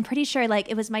 I'm pretty sure like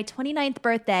it was my 29th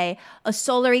birthday, a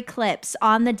solar eclipse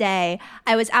on the day.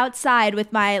 I was outside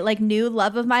with my like new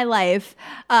love of my life,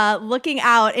 looking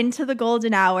out into the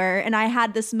golden hour, and I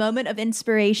had this moment of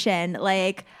inspiration,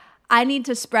 like, I need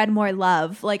to spread more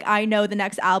love. Like, I know the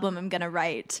next album I'm going to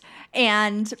write.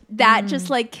 And that just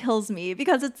like kills me,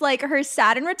 because it's like her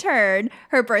Saturn return,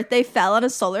 her birthday fell on a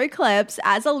solar eclipse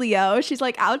as a Leo. She's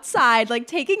like outside, like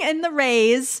taking in the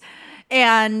rays,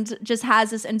 and just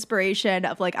has this inspiration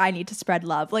of like, I need to spread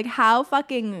love. Like, how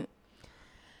fucking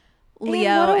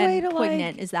Leo and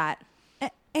poignant is that?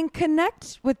 And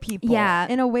connect with people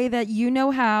in a way that you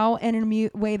know how, and in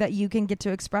a way that you can get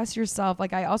to express yourself.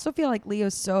 Like, I also feel like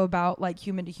Leo's so about like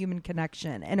human to human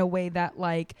connection in a way that,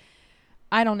 like,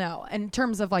 I don't know, in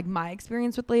terms of like my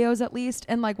experience with Leos at least.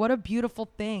 And like, what a beautiful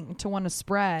thing to want to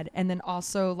spread. And then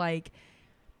also like,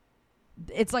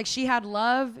 it's like she had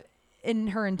love in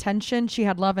her intention. She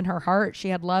had love in her heart. She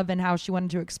had love in how she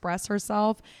wanted to express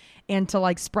herself and to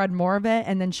like spread more of it.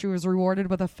 And then she was rewarded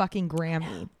with a fucking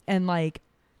Grammy and like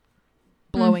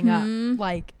blowing up.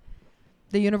 Like,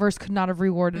 the universe could not have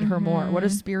rewarded her more. What a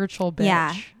spiritual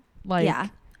bitch. Like,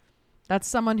 that's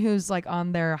someone who's like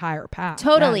on their higher path.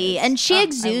 Totally. And she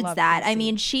exudes that. I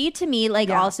mean, she to me like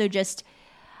also just,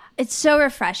 it's so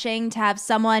refreshing to have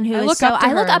someone who is so,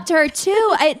 I look up to her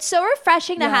too. It's so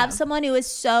refreshing to have someone who is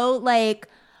so like,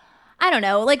 I don't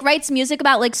know, like writes music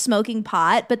about like smoking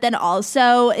pot, but then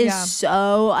also is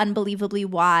so unbelievably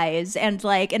wise. And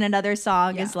like in another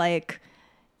song is like,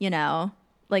 you know,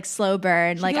 like slow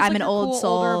burn. Like, I'm an old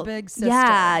soul. Older, big sister.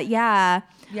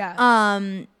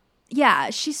 Yeah,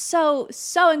 she's so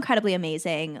incredibly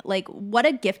amazing. Like, what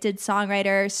a gifted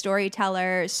songwriter,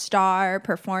 storyteller, star,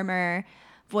 performer,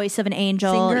 voice of an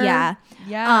angel. Singer.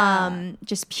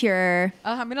 Just pure.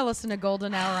 I'm gonna listen to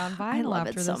Golden Hour on vinyl. I love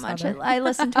after it so this much. other. I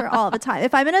listen to her all the time.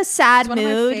 If I'm in a sad mood, It's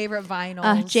one of my favorite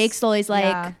vinyls. Jake's always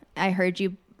like, I heard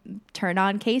you turn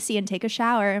on Kacey and take a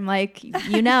shower. I'm like,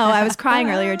 you know, I was crying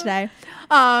earlier today.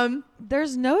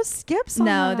 There's no skips on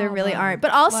that there really album. aren't.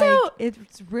 But also, like,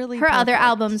 it's really her other perfect.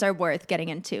 albums are worth getting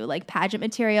into. Like Pageant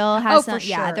Material has for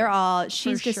sure. they're all,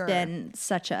 she's For just sure. been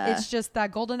such a, It's just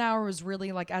that Golden Hour was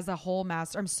really like, as a whole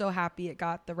master. I'm so happy it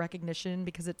got the recognition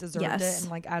because it deserved it. And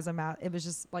like as a it was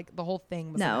just like the whole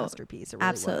thing was a masterpiece. It really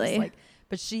absolutely. was. Like,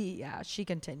 but she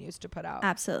continues to put out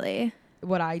absolutely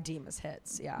what I deem as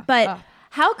hits. Yeah. But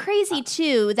how crazy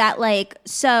too that like,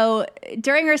 so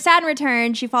during her Saturn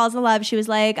return, she falls in love. She was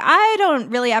like, I don't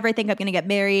really ever think I'm going to get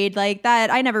married like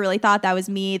that. I never really thought that was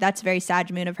me. That's very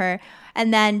Sag moon of her.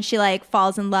 And then she like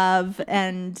falls in love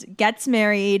and gets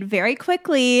married very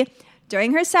quickly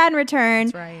during her Saturn return.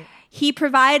 That's right. He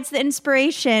provides the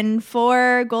inspiration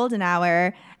for Golden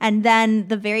Hour. And then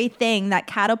the very thing that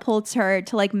catapults her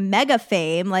to like mega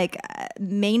fame, like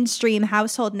mainstream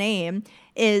household name,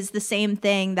 is the same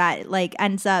thing that like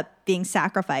ends up being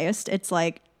sacrificed. It's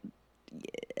like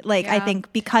I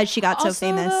think because she got also, so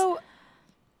famous. Though,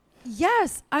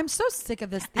 Yes, I'm so sick of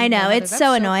this thing. I know, Heather. it's That's so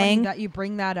funny annoying that you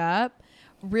bring that up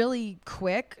really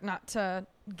quick, not to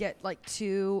get like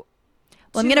too.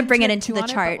 Well, I'm going to bring it into the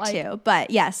chart too, but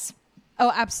yes.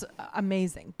 Oh,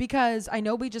 amazing. Because I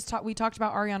know we talked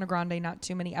about Ariana Grande not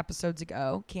too many episodes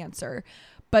ago, cancer,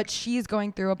 but she's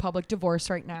going through a public divorce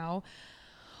right now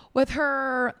with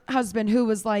her husband, who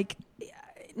was like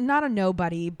not a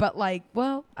nobody, but like,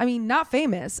 well, I mean, not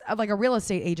famous, like a real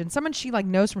estate agent, someone she like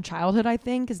knows from childhood, I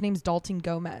think. His name's Dalton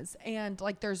Gomez. And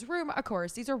like there's of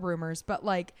course, these are rumors, but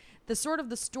like the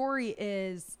story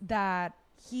is that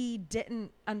he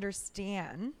didn't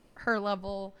understand her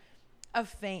level of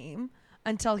fame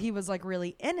until he was like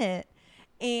really in it.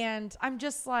 And I'm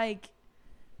just like,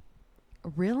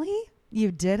 really? You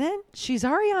didn't? She's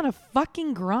Ariana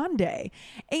fucking Grande.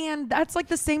 And that's like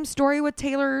the same story with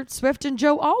Taylor Swift and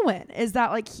Joe Alwyn, is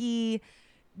that like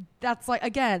that's like,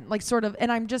 again, like sort of,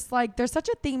 and I'm just like, there's such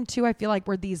a theme too, I feel like,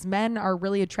 where these men are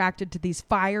really attracted to these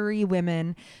fiery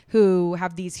women who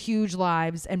have these huge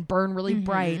lives and burn really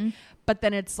bright. But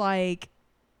then it's like,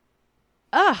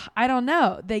 I don't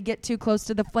know. They get too close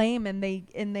to the flame and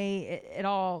it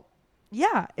all,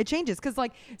 yeah, it changes. Cause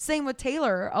like same with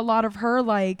Taylor, a lot of her,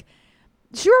 like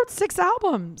she wrote 6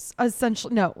 albums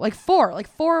essentially. No, like 4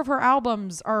 of her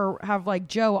albums have like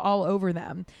Joe all over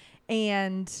them,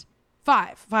 and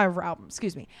five of her albums,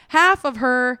 excuse me. Half of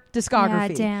her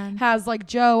discography has like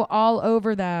Joe all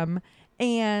over them.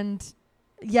 And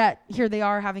yet here they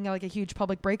are having like a huge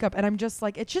public breakup. And I'm just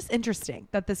like, it's just interesting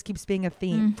that this keeps being a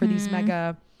theme for these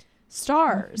mega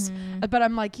stars. But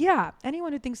I'm like, yeah,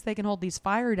 anyone who thinks they can hold these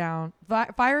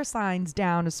fire signs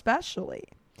down, especially,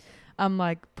 I'm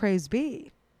like, praise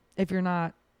be, if you're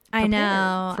not prepared.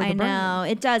 I know.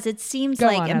 It does. It seems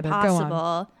like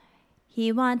impossible.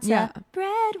 He wants a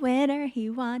breadwinner. He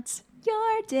wants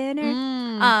your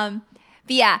dinner.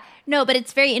 But yeah, no, but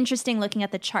it's very interesting looking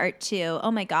at the chart too. Oh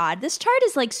my God. This chart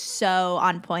is like so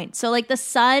on point. So like the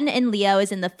sun in Leo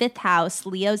is in the 5th house,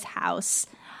 Leo's house,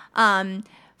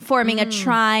 forming a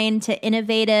trine to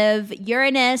innovative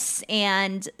Uranus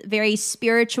and very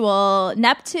spiritual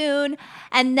Neptune.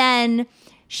 And then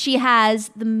she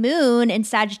has the moon in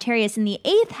Sagittarius in the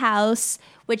 8th house,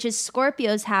 which is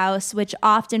Scorpio's house, which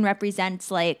often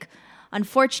represents like,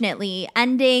 unfortunately,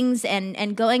 endings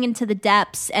and going into the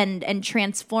depths and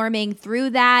transforming through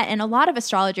that. And a lot of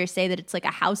astrologers say that it's like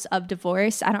a house of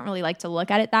divorce. I don't really like to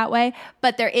look at it that way,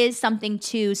 but there is something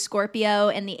to Scorpio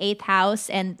in the 8th house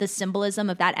and the symbolism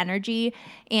of that energy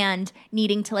and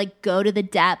needing to like go to the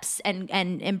depths and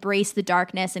embrace the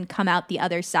darkness and come out the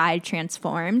other side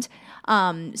transformed.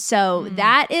 So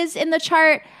that is in the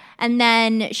chart. And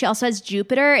then she also has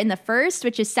Jupiter in the 1st,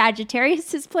 which is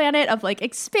Sagittarius' planet of like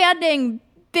expanding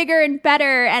bigger and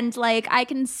better. And like I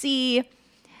can see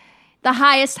the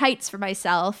highest heights for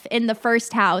myself in the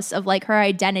 1st house of like her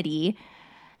identity.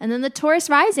 And then the Taurus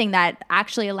rising that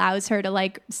actually allows her to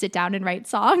like sit down and write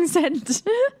songs and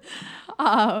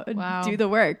do the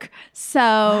work.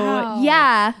 So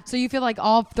yeah. So you feel like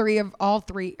all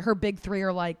three, her big 3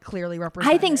 are like clearly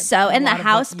represented. I think so. And the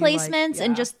house placements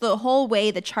and just the whole way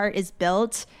the chart is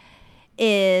built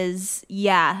is,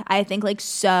 I think like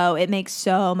so, it makes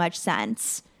so much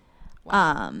sense.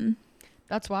 Wow.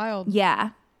 That's wild.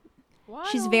 Yeah. Wild.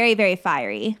 She's very, very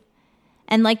fiery.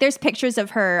 And like there's pictures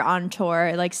of her on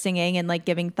tour like singing and like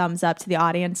giving thumbs up to the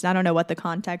audience. And I don't know what the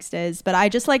context is, but I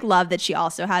just like love that she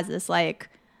also has this like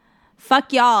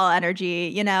fuck y'all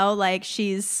energy, you know? Like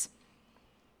she's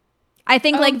I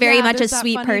think like very much a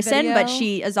sweet person, but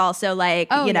she is also like,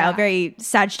 very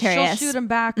Sagittarius. She'll shoot him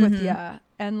back with you.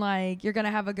 And like you're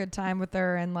gonna have a good time with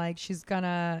her, and like she's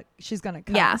gonna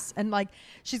cuss. And like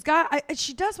she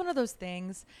does one of those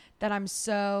things that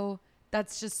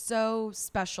that's just so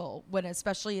special when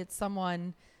especially it's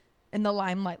someone in the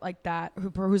limelight like that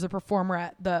who's a performer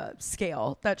at the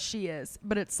scale that she is.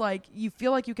 But it's like you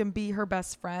feel like you can be her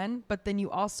best friend, but then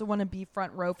you also want to be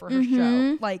front row for her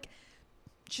show. Like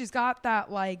she's got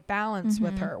that like balance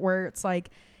with her where it's like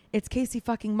it's Kacey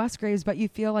fucking Musgraves, but you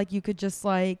feel like you could just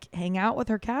like hang out with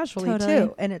her casually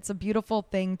too. And it's a beautiful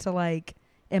thing to like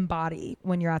embody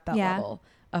when you're at that level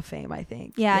of fame, I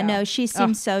think. No, she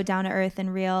seems so down to earth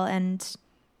and real, and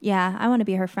I want to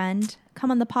be her friend. Come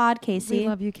on the pod, Kacey. We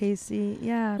love you, Kacey.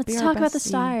 Yeah, let's talk about the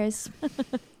stars.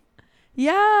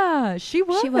 Yeah, she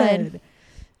would.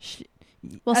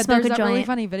 We'll smoke a joint. There's a really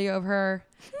funny video of her.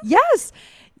 Yes,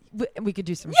 we could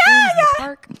do some shrooms in the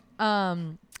park.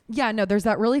 No, there's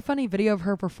that really funny video of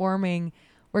her performing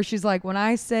where she's like, "When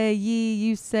I say ye,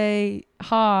 you say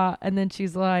ha," and then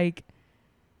she's like,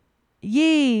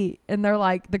 "Yee," and they're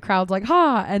like, the crowd's like,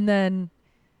 "Ha," and then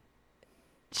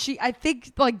she, I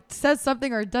think, like, says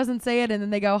something or doesn't say it, and then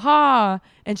they go, ha,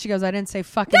 and she goes, I didn't say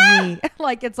fucking ye.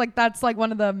 Like, it's like, that's like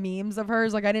one of the memes of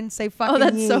hers. Like, I didn't say fucking ye. Oh,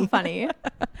 that's so funny.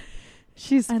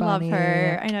 She's funny. I love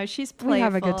her. I know, she's playful. We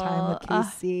have a good time with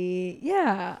Kacey.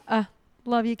 Yeah.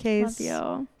 Love you, Case.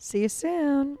 Love you. See you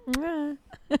soon.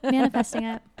 Manifesting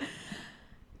it.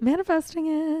 Manifesting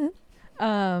it.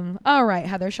 All right,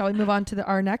 Heather, shall we move on to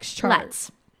our next chart?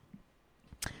 Let's.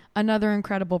 Another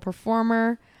incredible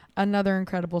performer, another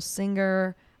incredible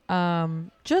singer,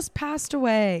 just passed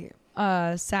away,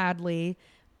 sadly,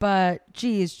 but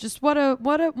geez, just one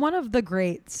of the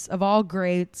greats of all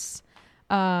greats.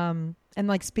 And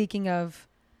like, speaking of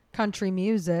country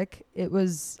music, it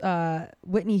was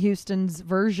Whitney Houston's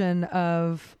version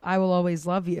of I Will Always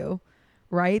Love You,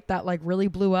 right? That like really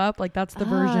blew up. Like, that's the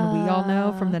version we all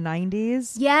know from the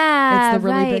 90s. Yeah, it's the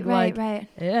really big right.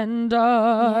 And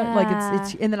like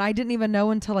it's and then I didn't even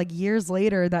know until like years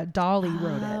later that Dolly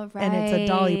wrote it, and it's a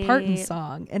Dolly Parton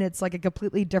song, and it's like a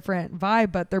completely different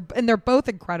vibe, but they're both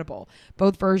incredible.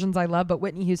 Both versions I love, but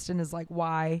Whitney Houston is like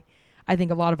why I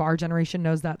think a lot of our generation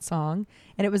knows that song,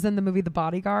 and it was in the movie The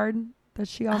Bodyguard that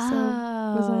she also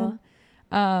was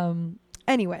in.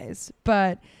 Anyways,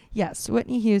 but yes,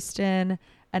 Whitney Houston,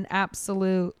 an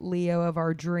absolute Leo of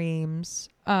our dreams.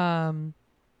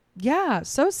 Yeah,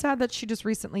 so sad that she just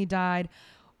recently died.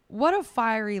 What a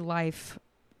fiery life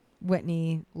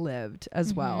Whitney lived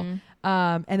as well.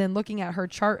 And then looking at her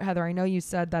chart, Heather, I know you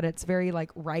said that it's very like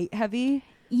right heavy.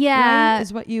 Yeah. Right,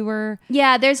 is what you were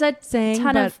there's a saying,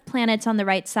 ton of planets on the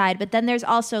right side, but then there's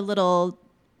also little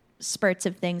spurts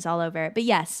of things all over it. But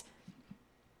yes.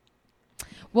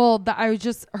 Well, I was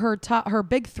just her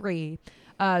big three.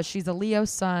 She's a Leo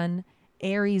sun,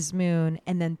 Aries moon,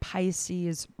 and then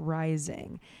Pisces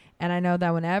rising. And I know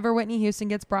that whenever Whitney Houston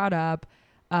gets brought up,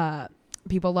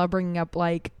 people love bringing up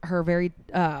like her very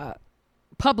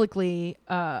publicly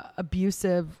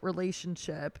abusive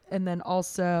relationship, and then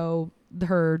also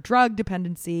her drug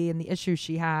dependency and the issues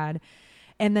she had.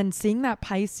 And then seeing that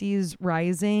Pisces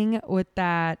rising with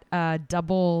that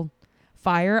double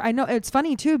fire. I know it's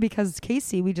funny too, because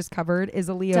Kacey, we just covered, is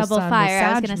a Leo double sun fire. with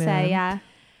Sag I was going to say, yeah.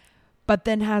 But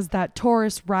then has that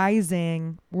Taurus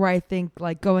rising, where I think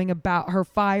like going about her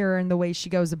fire and the way she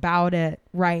goes about it,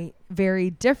 right,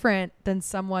 very different than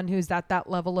someone who's at that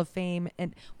level of fame,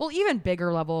 and well, even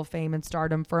bigger level of fame and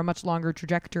stardom for a much longer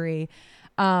trajectory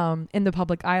in the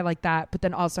public eye like that, but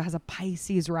then also has a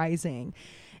Pisces rising.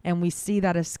 And we see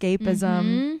that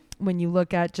escapism when you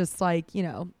look at just like, you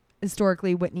know,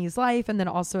 historically Whitney's life, and then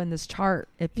also in this chart,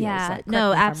 it feels like.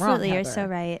 No, absolutely, you're so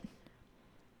right.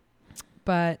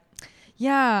 But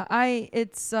yeah, I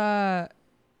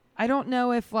don't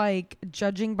know if like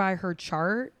judging by her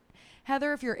chart,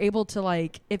 Heather, if you're able to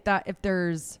like, if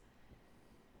there's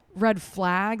red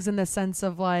flags in the sense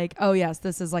of like, oh yes,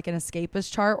 this is like an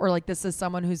escapist chart, or like this is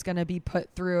someone who's going to be put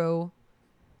through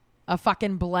a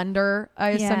fucking blender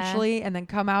essentially, and then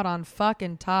come out on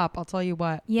fucking top. I'll tell you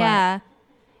what. Yeah.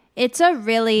 It's a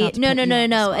really,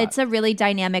 no. It's a really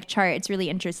dynamic chart. It's really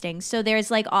interesting. So there's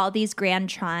like all these grand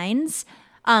trines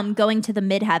going to the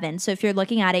midheaven. So if you're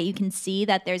looking at it, you can see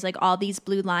that there's like all these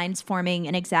blue lines forming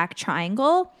an exact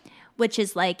triangle, which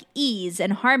is like ease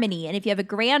and harmony. And if you have a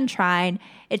grand trine,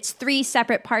 it's three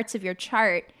separate parts of your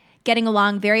chart getting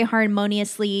along very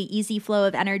harmoniously, easy flow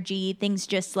of energy. Things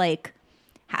just like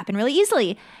happen really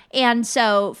easily. And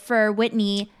so for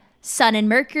Whitney, Sun and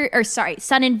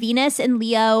Venus in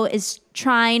Leo is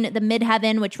trine the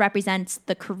midheaven, which represents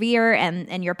the career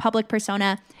and your public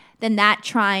persona. Then that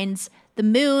trines the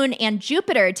moon and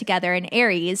Jupiter together in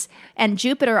Aries, and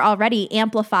Jupiter already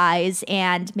amplifies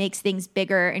and makes things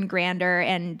bigger and grander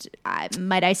and,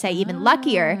 might I say, even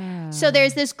luckier. So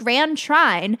there's this grand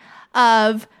trine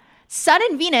of Sun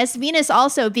and Venus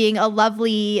also being a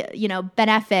lovely,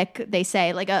 benefic, they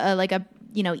say, like a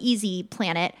easy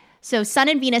planet. So Sun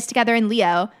and Venus together in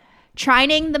Leo,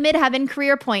 trining the midheaven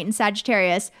career point in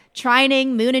Sagittarius, trining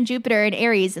moon and Jupiter in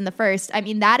Aries in the first. I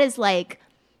mean, that is like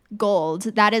gold.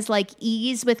 That is like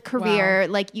ease with career.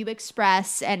 Wow. Like you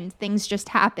express and things just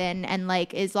happen. And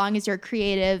like, as long as you're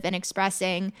creative and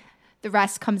expressing, the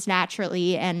rest comes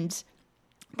naturally and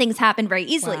things happen very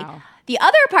easily. Wow. The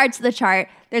other parts of the chart,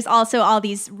 there's also all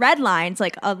these red lines,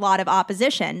 like a lot of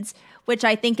oppositions, which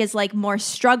I think is like more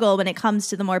struggle when it comes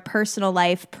to the more personal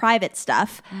life, private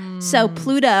stuff. So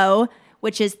Pluto,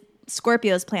 which is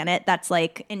Scorpio's planet, that's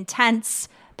like intense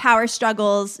power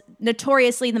struggles,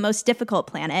 notoriously the most difficult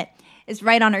planet, is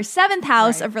right on her 7th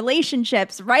house of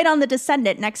relationships, right on the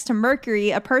descendant next to Mercury,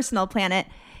 a personal planet,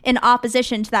 in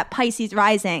opposition to that Pisces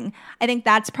rising. I think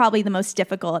that's probably the most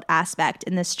difficult aspect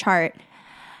in this chart.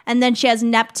 And then she has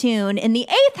Neptune in the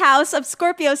 8th house of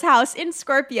Scorpio's house in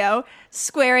Scorpio,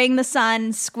 squaring the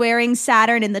sun, squaring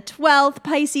Saturn in the 12th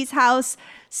Pisces house.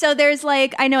 So there's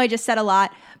like, I know I just said a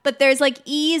lot, but there's like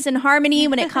ease and harmony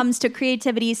when it comes to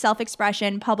creativity,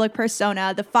 self-expression, public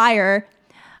persona, the fire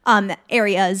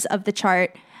areas of the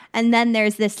chart. And then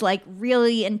there's this like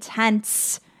really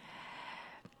intense,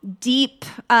 deep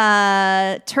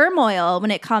turmoil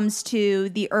when it comes to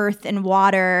the earth and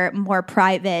water, more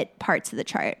private parts of the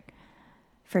chart,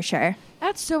 for sure.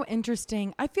 That's so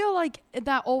interesting. I feel like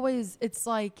that always, it's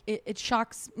like, it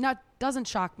shocks, doesn't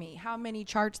shock me how many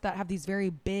charts that have these very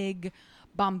big,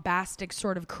 bombastic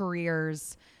sort of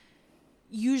careers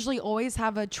usually always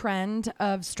have a trend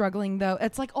of struggling, though.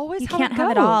 It's like always you how can't it have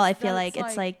goes. it all. I feel That's like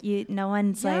it's like you, no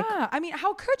one's like, yeah. I mean,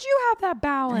 how could you have that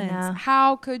balance?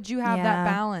 How could you have that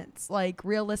balance? Like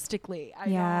realistically,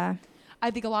 I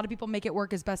think a lot of people make it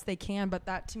work as best they can, but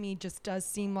that to me just does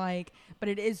seem like, but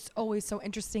it is always so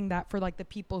interesting that for like the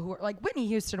people who are like Whitney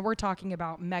Houston, we're talking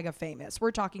about mega famous.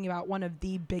 We're talking about one of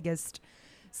the biggest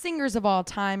singers of all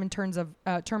time in terms of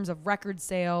record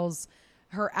sales,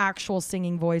 her actual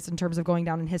singing voice in terms of going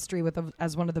down in history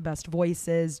as one of the best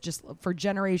voices just for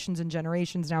generations and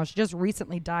generations now. She just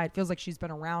recently died. Feels like she's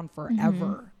been around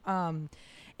forever.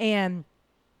 And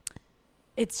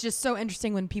it's just so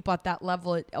interesting when people at that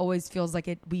level, it always feels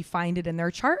like we find it in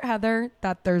their chart, Heather,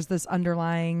 that there's this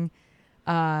underlying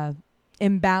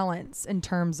imbalance in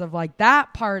terms of like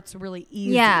that part's really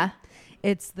easy. Yeah.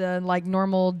 It's the like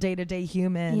normal day-to-day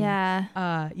human.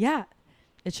 Yeah.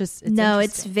 It's just,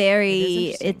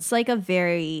 it's like a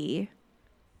very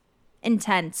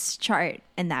intense chart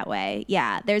in that way.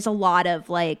 Yeah. There's a lot of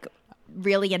like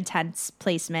really intense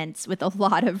placements with a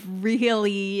lot of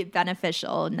really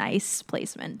beneficial, nice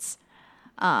placements.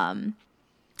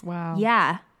 Wow.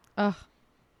 Yeah. Ugh.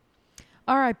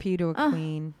 R.I.P. to a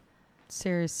queen.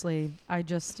 Seriously.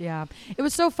 It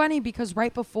was so funny because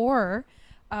right before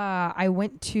I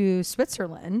went to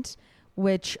Switzerland,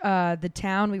 which the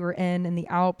town we were in the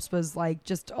Alps was like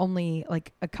just only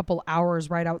like a couple hours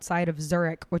right outside of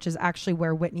Zurich, which is actually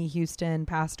where Whitney Houston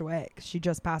passed away. She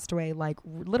just passed away like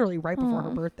literally right before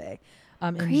her birthday.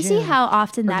 Crazy in June, how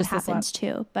often that happens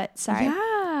too. But sorry.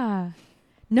 Yeah.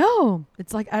 No,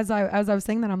 it's like as I was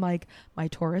saying that, I'm like, my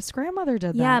Taurus grandmother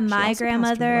did that. Yeah, my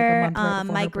grandmother,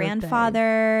 my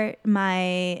grandfather,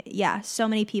 so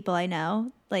many people I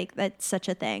know. Like that's such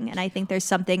a thing. And I think there's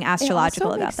something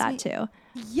astrological about that too.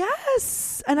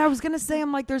 Yes. And I was going to say,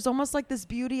 I'm like, there's almost like this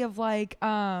beauty of like,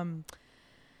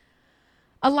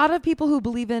 a lot of people who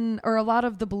believe in, or a lot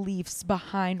of the beliefs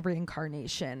behind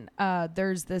reincarnation,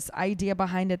 there's this idea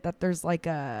behind it that there's like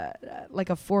a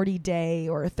 40-day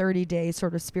or a 30-day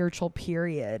sort of spiritual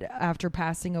period after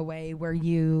passing away where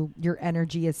your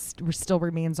energy still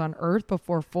remains on Earth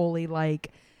before fully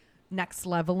like next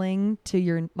leveling to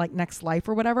your like next life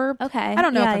or whatever. Okay. I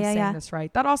don't know if I'm saying this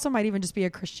right. That also might even just be a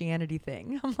Christianity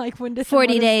thing. I'm like, when did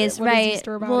 40 days, right?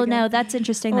 Well, no, that's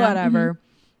interesting. Whatever.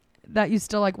 That you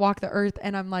still like walk the earth,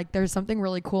 and I'm like, there's something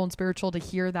really cool and spiritual to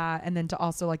hear that, and then to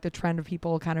also like the trend of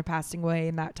people kind of passing away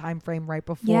in that time frame right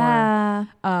before. Yeah.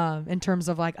 In terms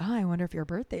of like, I wonder if your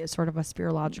birthday is sort of a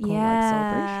spiritual like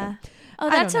celebration. Oh,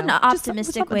 that's an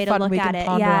optimistic way to look at it.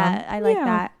 Yeah, I like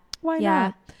that. Why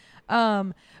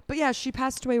not? But yeah, she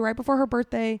passed away right before her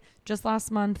birthday just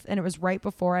last month, and it was right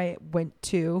before I went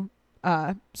to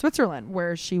Switzerland,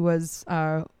 where she was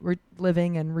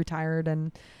living and retired,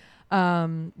 and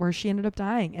where she ended up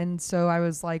dying. And so I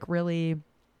was like, really,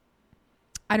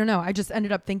 I don't know. I just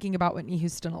ended up thinking about Whitney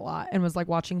Houston a lot and was like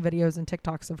watching videos and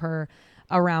TikToks of her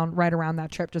right around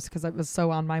that trip, just because it was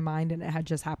so on my mind and it had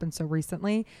just happened so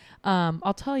recently.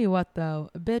 I'll tell you what though,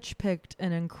 a bitch picked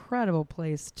an incredible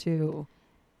place to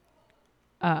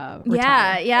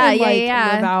retire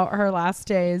live out her last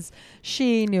days.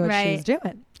 She knew what she was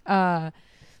doing.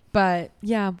 But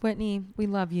yeah, Whitney, we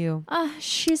love you.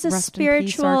 She's a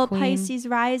spiritual Pisces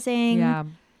rising. Yeah,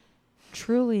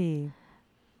 truly.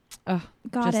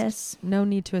 Goddess. No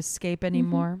need to escape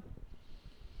anymore.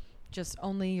 Just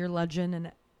only your legend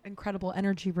and incredible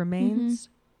energy remains.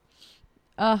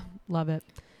 Love it.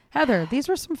 Heather, these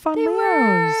were some fun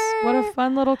Leos. What a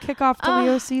fun little kickoff to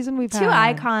Leo season we've had. 2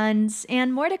 icons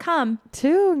and more to come.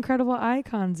 2 incredible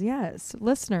icons, yes.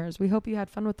 Listeners, we hope you had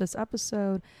fun with this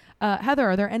episode. Heather,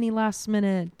 are there any last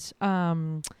minute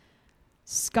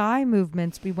sky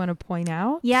movements we want to point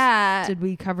out? Yeah. Did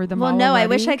we cover them all? Well, no, already? I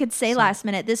wish I could say last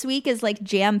minute. This week is like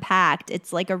jam packed.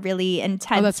 It's like a really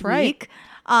intense week.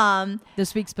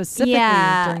 This week specifically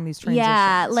during these transitions.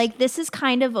 Yeah, like this is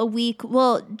kind of a week.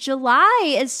 Well,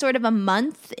 July is sort of a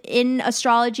month in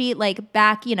astrology, like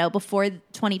back, before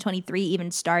 2023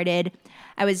 even started.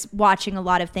 I was watching a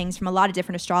lot of things from a lot of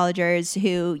different astrologers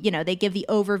who, they give the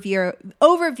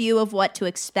overview of what to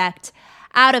expect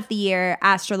out of the year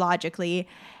astrologically.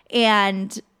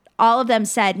 And all of them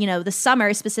said, the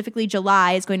summer, specifically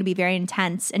July, is going to be very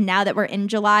intense. And now that we're in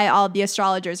July, all of the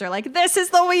astrologers are like, this is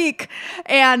the week.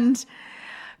 And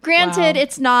granted,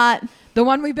 it's not the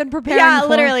one we've been preparing for. Yeah,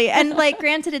 literally. And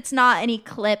granted, it's not an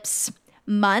eclipse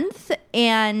month.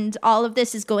 And all of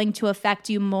this is going to affect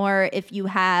you more if you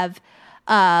have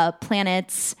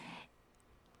planets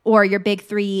or your big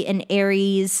three in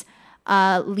Aries,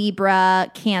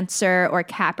 Libra, Cancer, or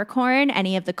Capricorn,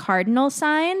 any of the cardinal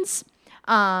signs,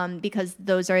 because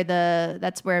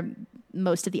that's where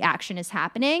most of the action is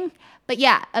happening. But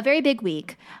yeah, a very big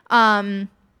week. On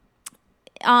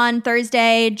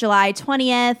Thursday, July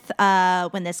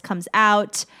 20th, when this comes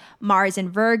out, Mars in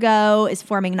Virgo is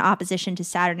forming an opposition to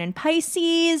Saturn in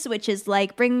Pisces, which is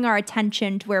bringing our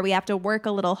attention to where we have to work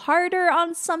a little harder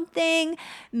on something.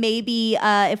 Maybe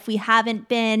if we haven't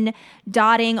been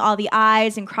dotting all the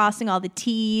I's and crossing all the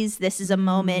T's, this is a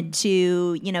moment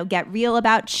to, get real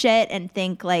about shit and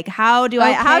think how do I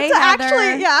have to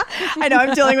actually, I know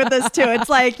I'm dealing with this too. It's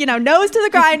nose to the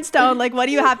grindstone. What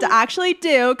do you have to actually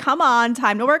do? Come on,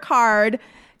 time to work hard.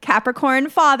 Capricorn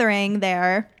fathering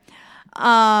there.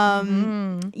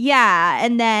 Yeah,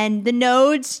 and then the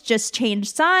nodes just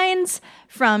changed signs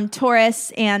from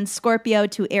Taurus and Scorpio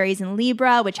to Aries and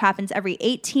Libra, which happens every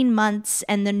 18 months.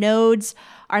 And the nodes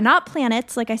are not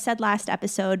planets, like I said last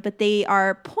episode, but they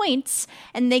are points,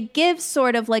 and they give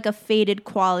sort of a faded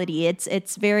quality.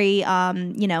 It's very,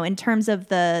 in terms of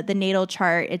the natal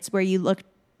chart, it's where you look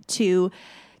to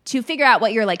figure out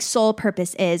what your soul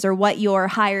purpose is, or what your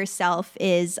higher self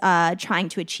is trying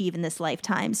to achieve in this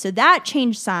lifetime. So that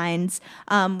changed signs,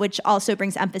 which also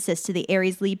brings emphasis to the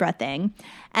Aries Libra thing.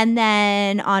 And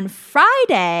then on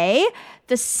Friday,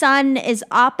 the sun is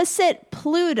opposite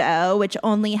Pluto, which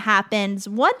only happens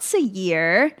once a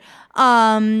year,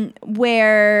 and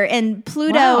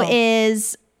Pluto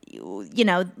is,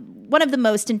 one of the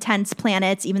most intense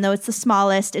planets, even though it's the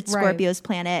smallest, it's Scorpio's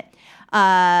planet.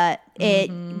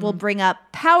 It will bring up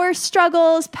power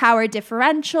struggles, power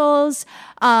differentials,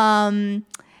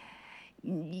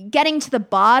 getting to the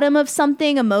bottom of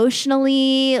something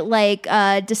emotionally,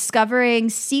 discovering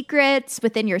secrets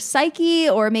within your psyche,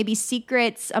 or maybe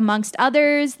secrets amongst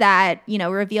others that,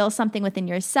 reveal something within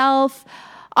yourself.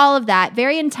 All of that,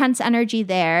 very intense energy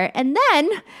there. And then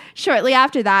shortly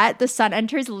after that, the sun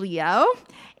enters Leo.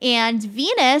 And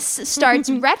Venus starts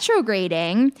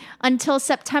retrograding until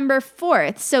September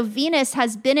 4th. So Venus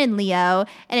has been in Leo,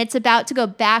 and it's about to go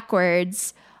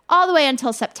backwards all the way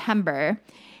until September.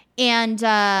 And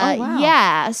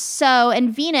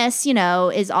and Venus,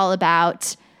 is all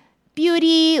about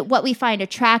beauty, what we find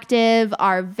attractive,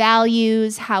 our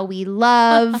values, how we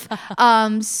love.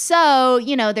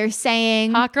 They're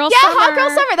saying hot girl summer. Hot girl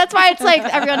summer. That's why it's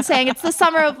everyone's saying it's the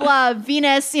summer of love.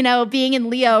 Venus, being in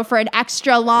Leo for an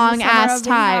extra long ass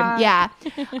time. Yeah.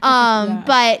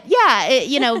 But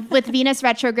with Venus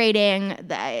retrograding,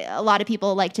 a lot of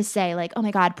people like to say oh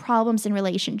my God, problems in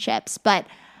relationships. But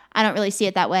I don't really see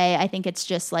it that way. I think it's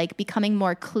just becoming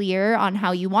more clear on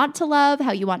how you want to love,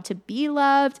 how you want to be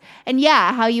loved, and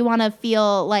how you want to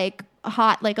feel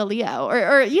hot like a Leo,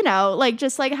 or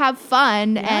just have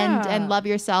fun and love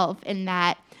yourself in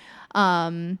that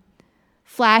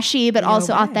flashy but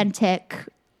also authentic,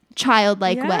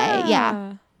 childlike way.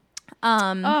 Yeah.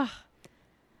 I'm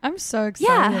so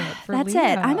excited. For that's Leo.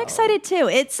 it. I'm excited too.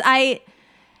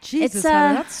 Jesus,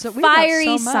 it's a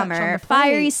fiery summer,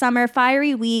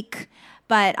 fiery week,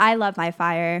 but I love my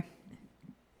fire.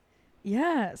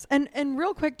 Yes. And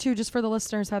real quick too, just for the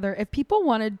listeners, Heather, if people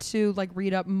wanted to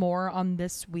read up more on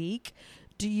this week,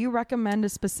 do you recommend a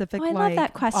specific, I love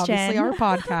that question. Obviously our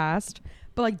podcast,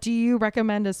 but do you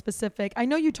recommend a specific, I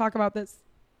know you talk about this,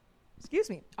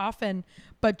 often,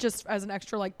 but just as an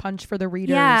extra punch for the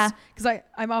readers. Yeah. Because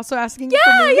I'm also asking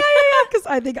for me. Because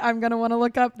I think I'm going to want to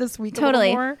look up this week a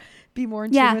little more, be more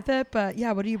in tune with it. But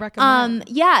what do you recommend?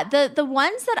 The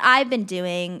ones that I've been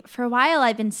doing for a while,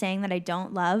 I've been saying that I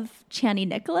don't love Chani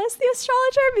Nicholas, the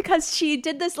astrologer, because she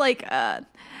did this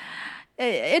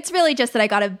it's really just that I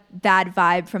got a bad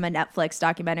vibe from a Netflix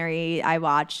documentary I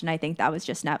watched, and I think that was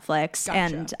just Netflix. Gotcha.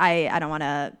 And I don't want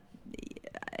to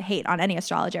hate on any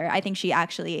astrologer. I think she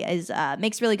actually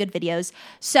makes really good videos.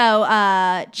 So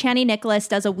Chani Nicholas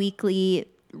does a weekly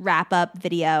wrap up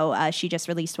video. She just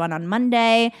released one on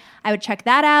Monday. I would check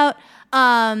that out.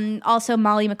 Also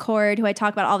Molly McCord, who I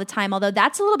talk about all the time, although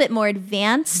that's a little bit more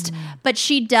advanced, but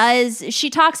she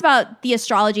talks about the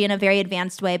astrology in a very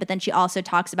advanced way, but then she also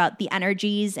talks about the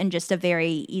energies in just a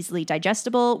very easily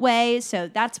digestible way. So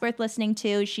that's worth listening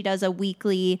to. She does a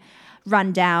weekly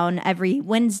rundown every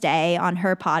Wednesday on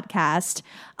her podcast.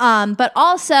 But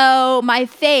also my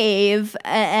fave,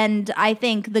 and I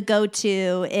think the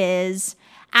go-to, is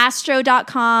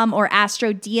astro.com or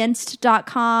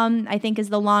astrodienst.com, I think is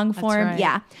the long form. Right.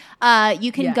 Yeah.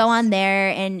 You can go on there,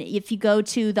 and if you go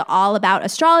to the All About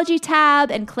Astrology tab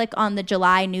and click on the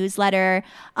July newsletter,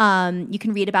 you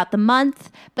can read about the month.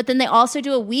 But then they also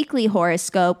do a weekly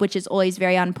horoscope, which is always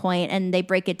very on point, and they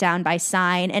break it down by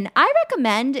sign. And I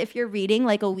recommend, if you're reading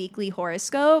like a weekly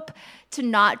horoscope, to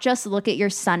not just look at your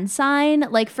sun sign.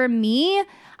 Like for me,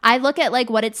 I look at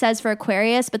like what it says for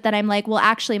Aquarius, but then I'm like, well,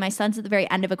 actually my sun's at the very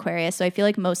end of Aquarius. So I feel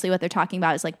like mostly what they're talking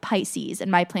about is like Pisces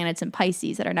and my planets in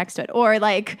Pisces that are next to it. Or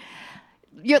like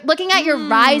you're looking at your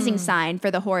rising sign for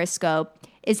the horoscope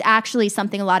is actually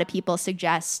something a lot of people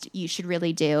suggest you should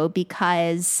really do,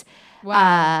 because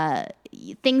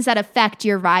things that affect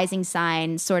your rising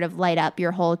sign sort of light up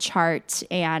your whole chart.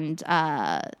 And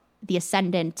the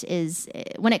ascendant is,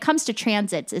 when it comes to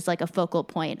transits, is like a focal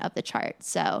point of the chart.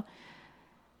 So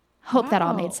hope that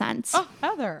all made sense. Oh,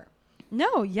 Heather.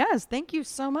 No, yes. Thank you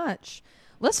so much.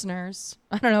 Listeners,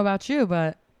 I don't know about you,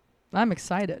 but I'm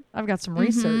excited. I've got some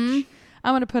research.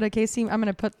 I'm going to put I'm going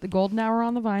to put the golden hour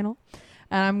on the vinyl,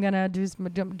 and I'm going to do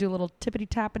a little tippity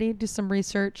tappity, do some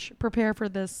research, prepare for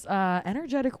this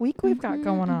energetic week we've got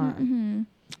going on.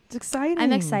 It's exciting.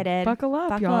 I'm excited. Buckle up,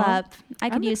 Buckle y'all. up. I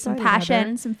could use some passion,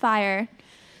 Heather. Some fire,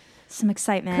 some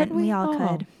excitement. We all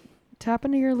could. Tap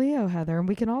into your Leo, Heather, and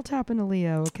we can all tap into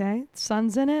Leo, okay?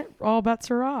 Sun's in it, all bets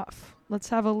are off. Let's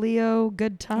have a Leo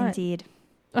good time. Indeed.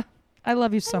 I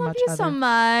love you so much, Heather. I love you so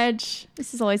much.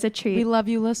 This is always a treat. We love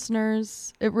you,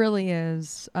 listeners. It really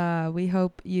is. We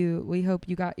hope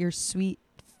you got your sweet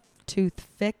tooth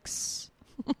fix.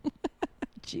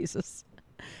 Jesus.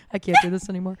 I can't do this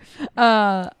anymore.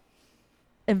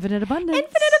 Infinite abundance.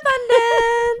 Infinite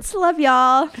abundance. Love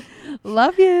y'all.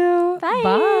 Love you. Bye.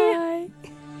 Bye.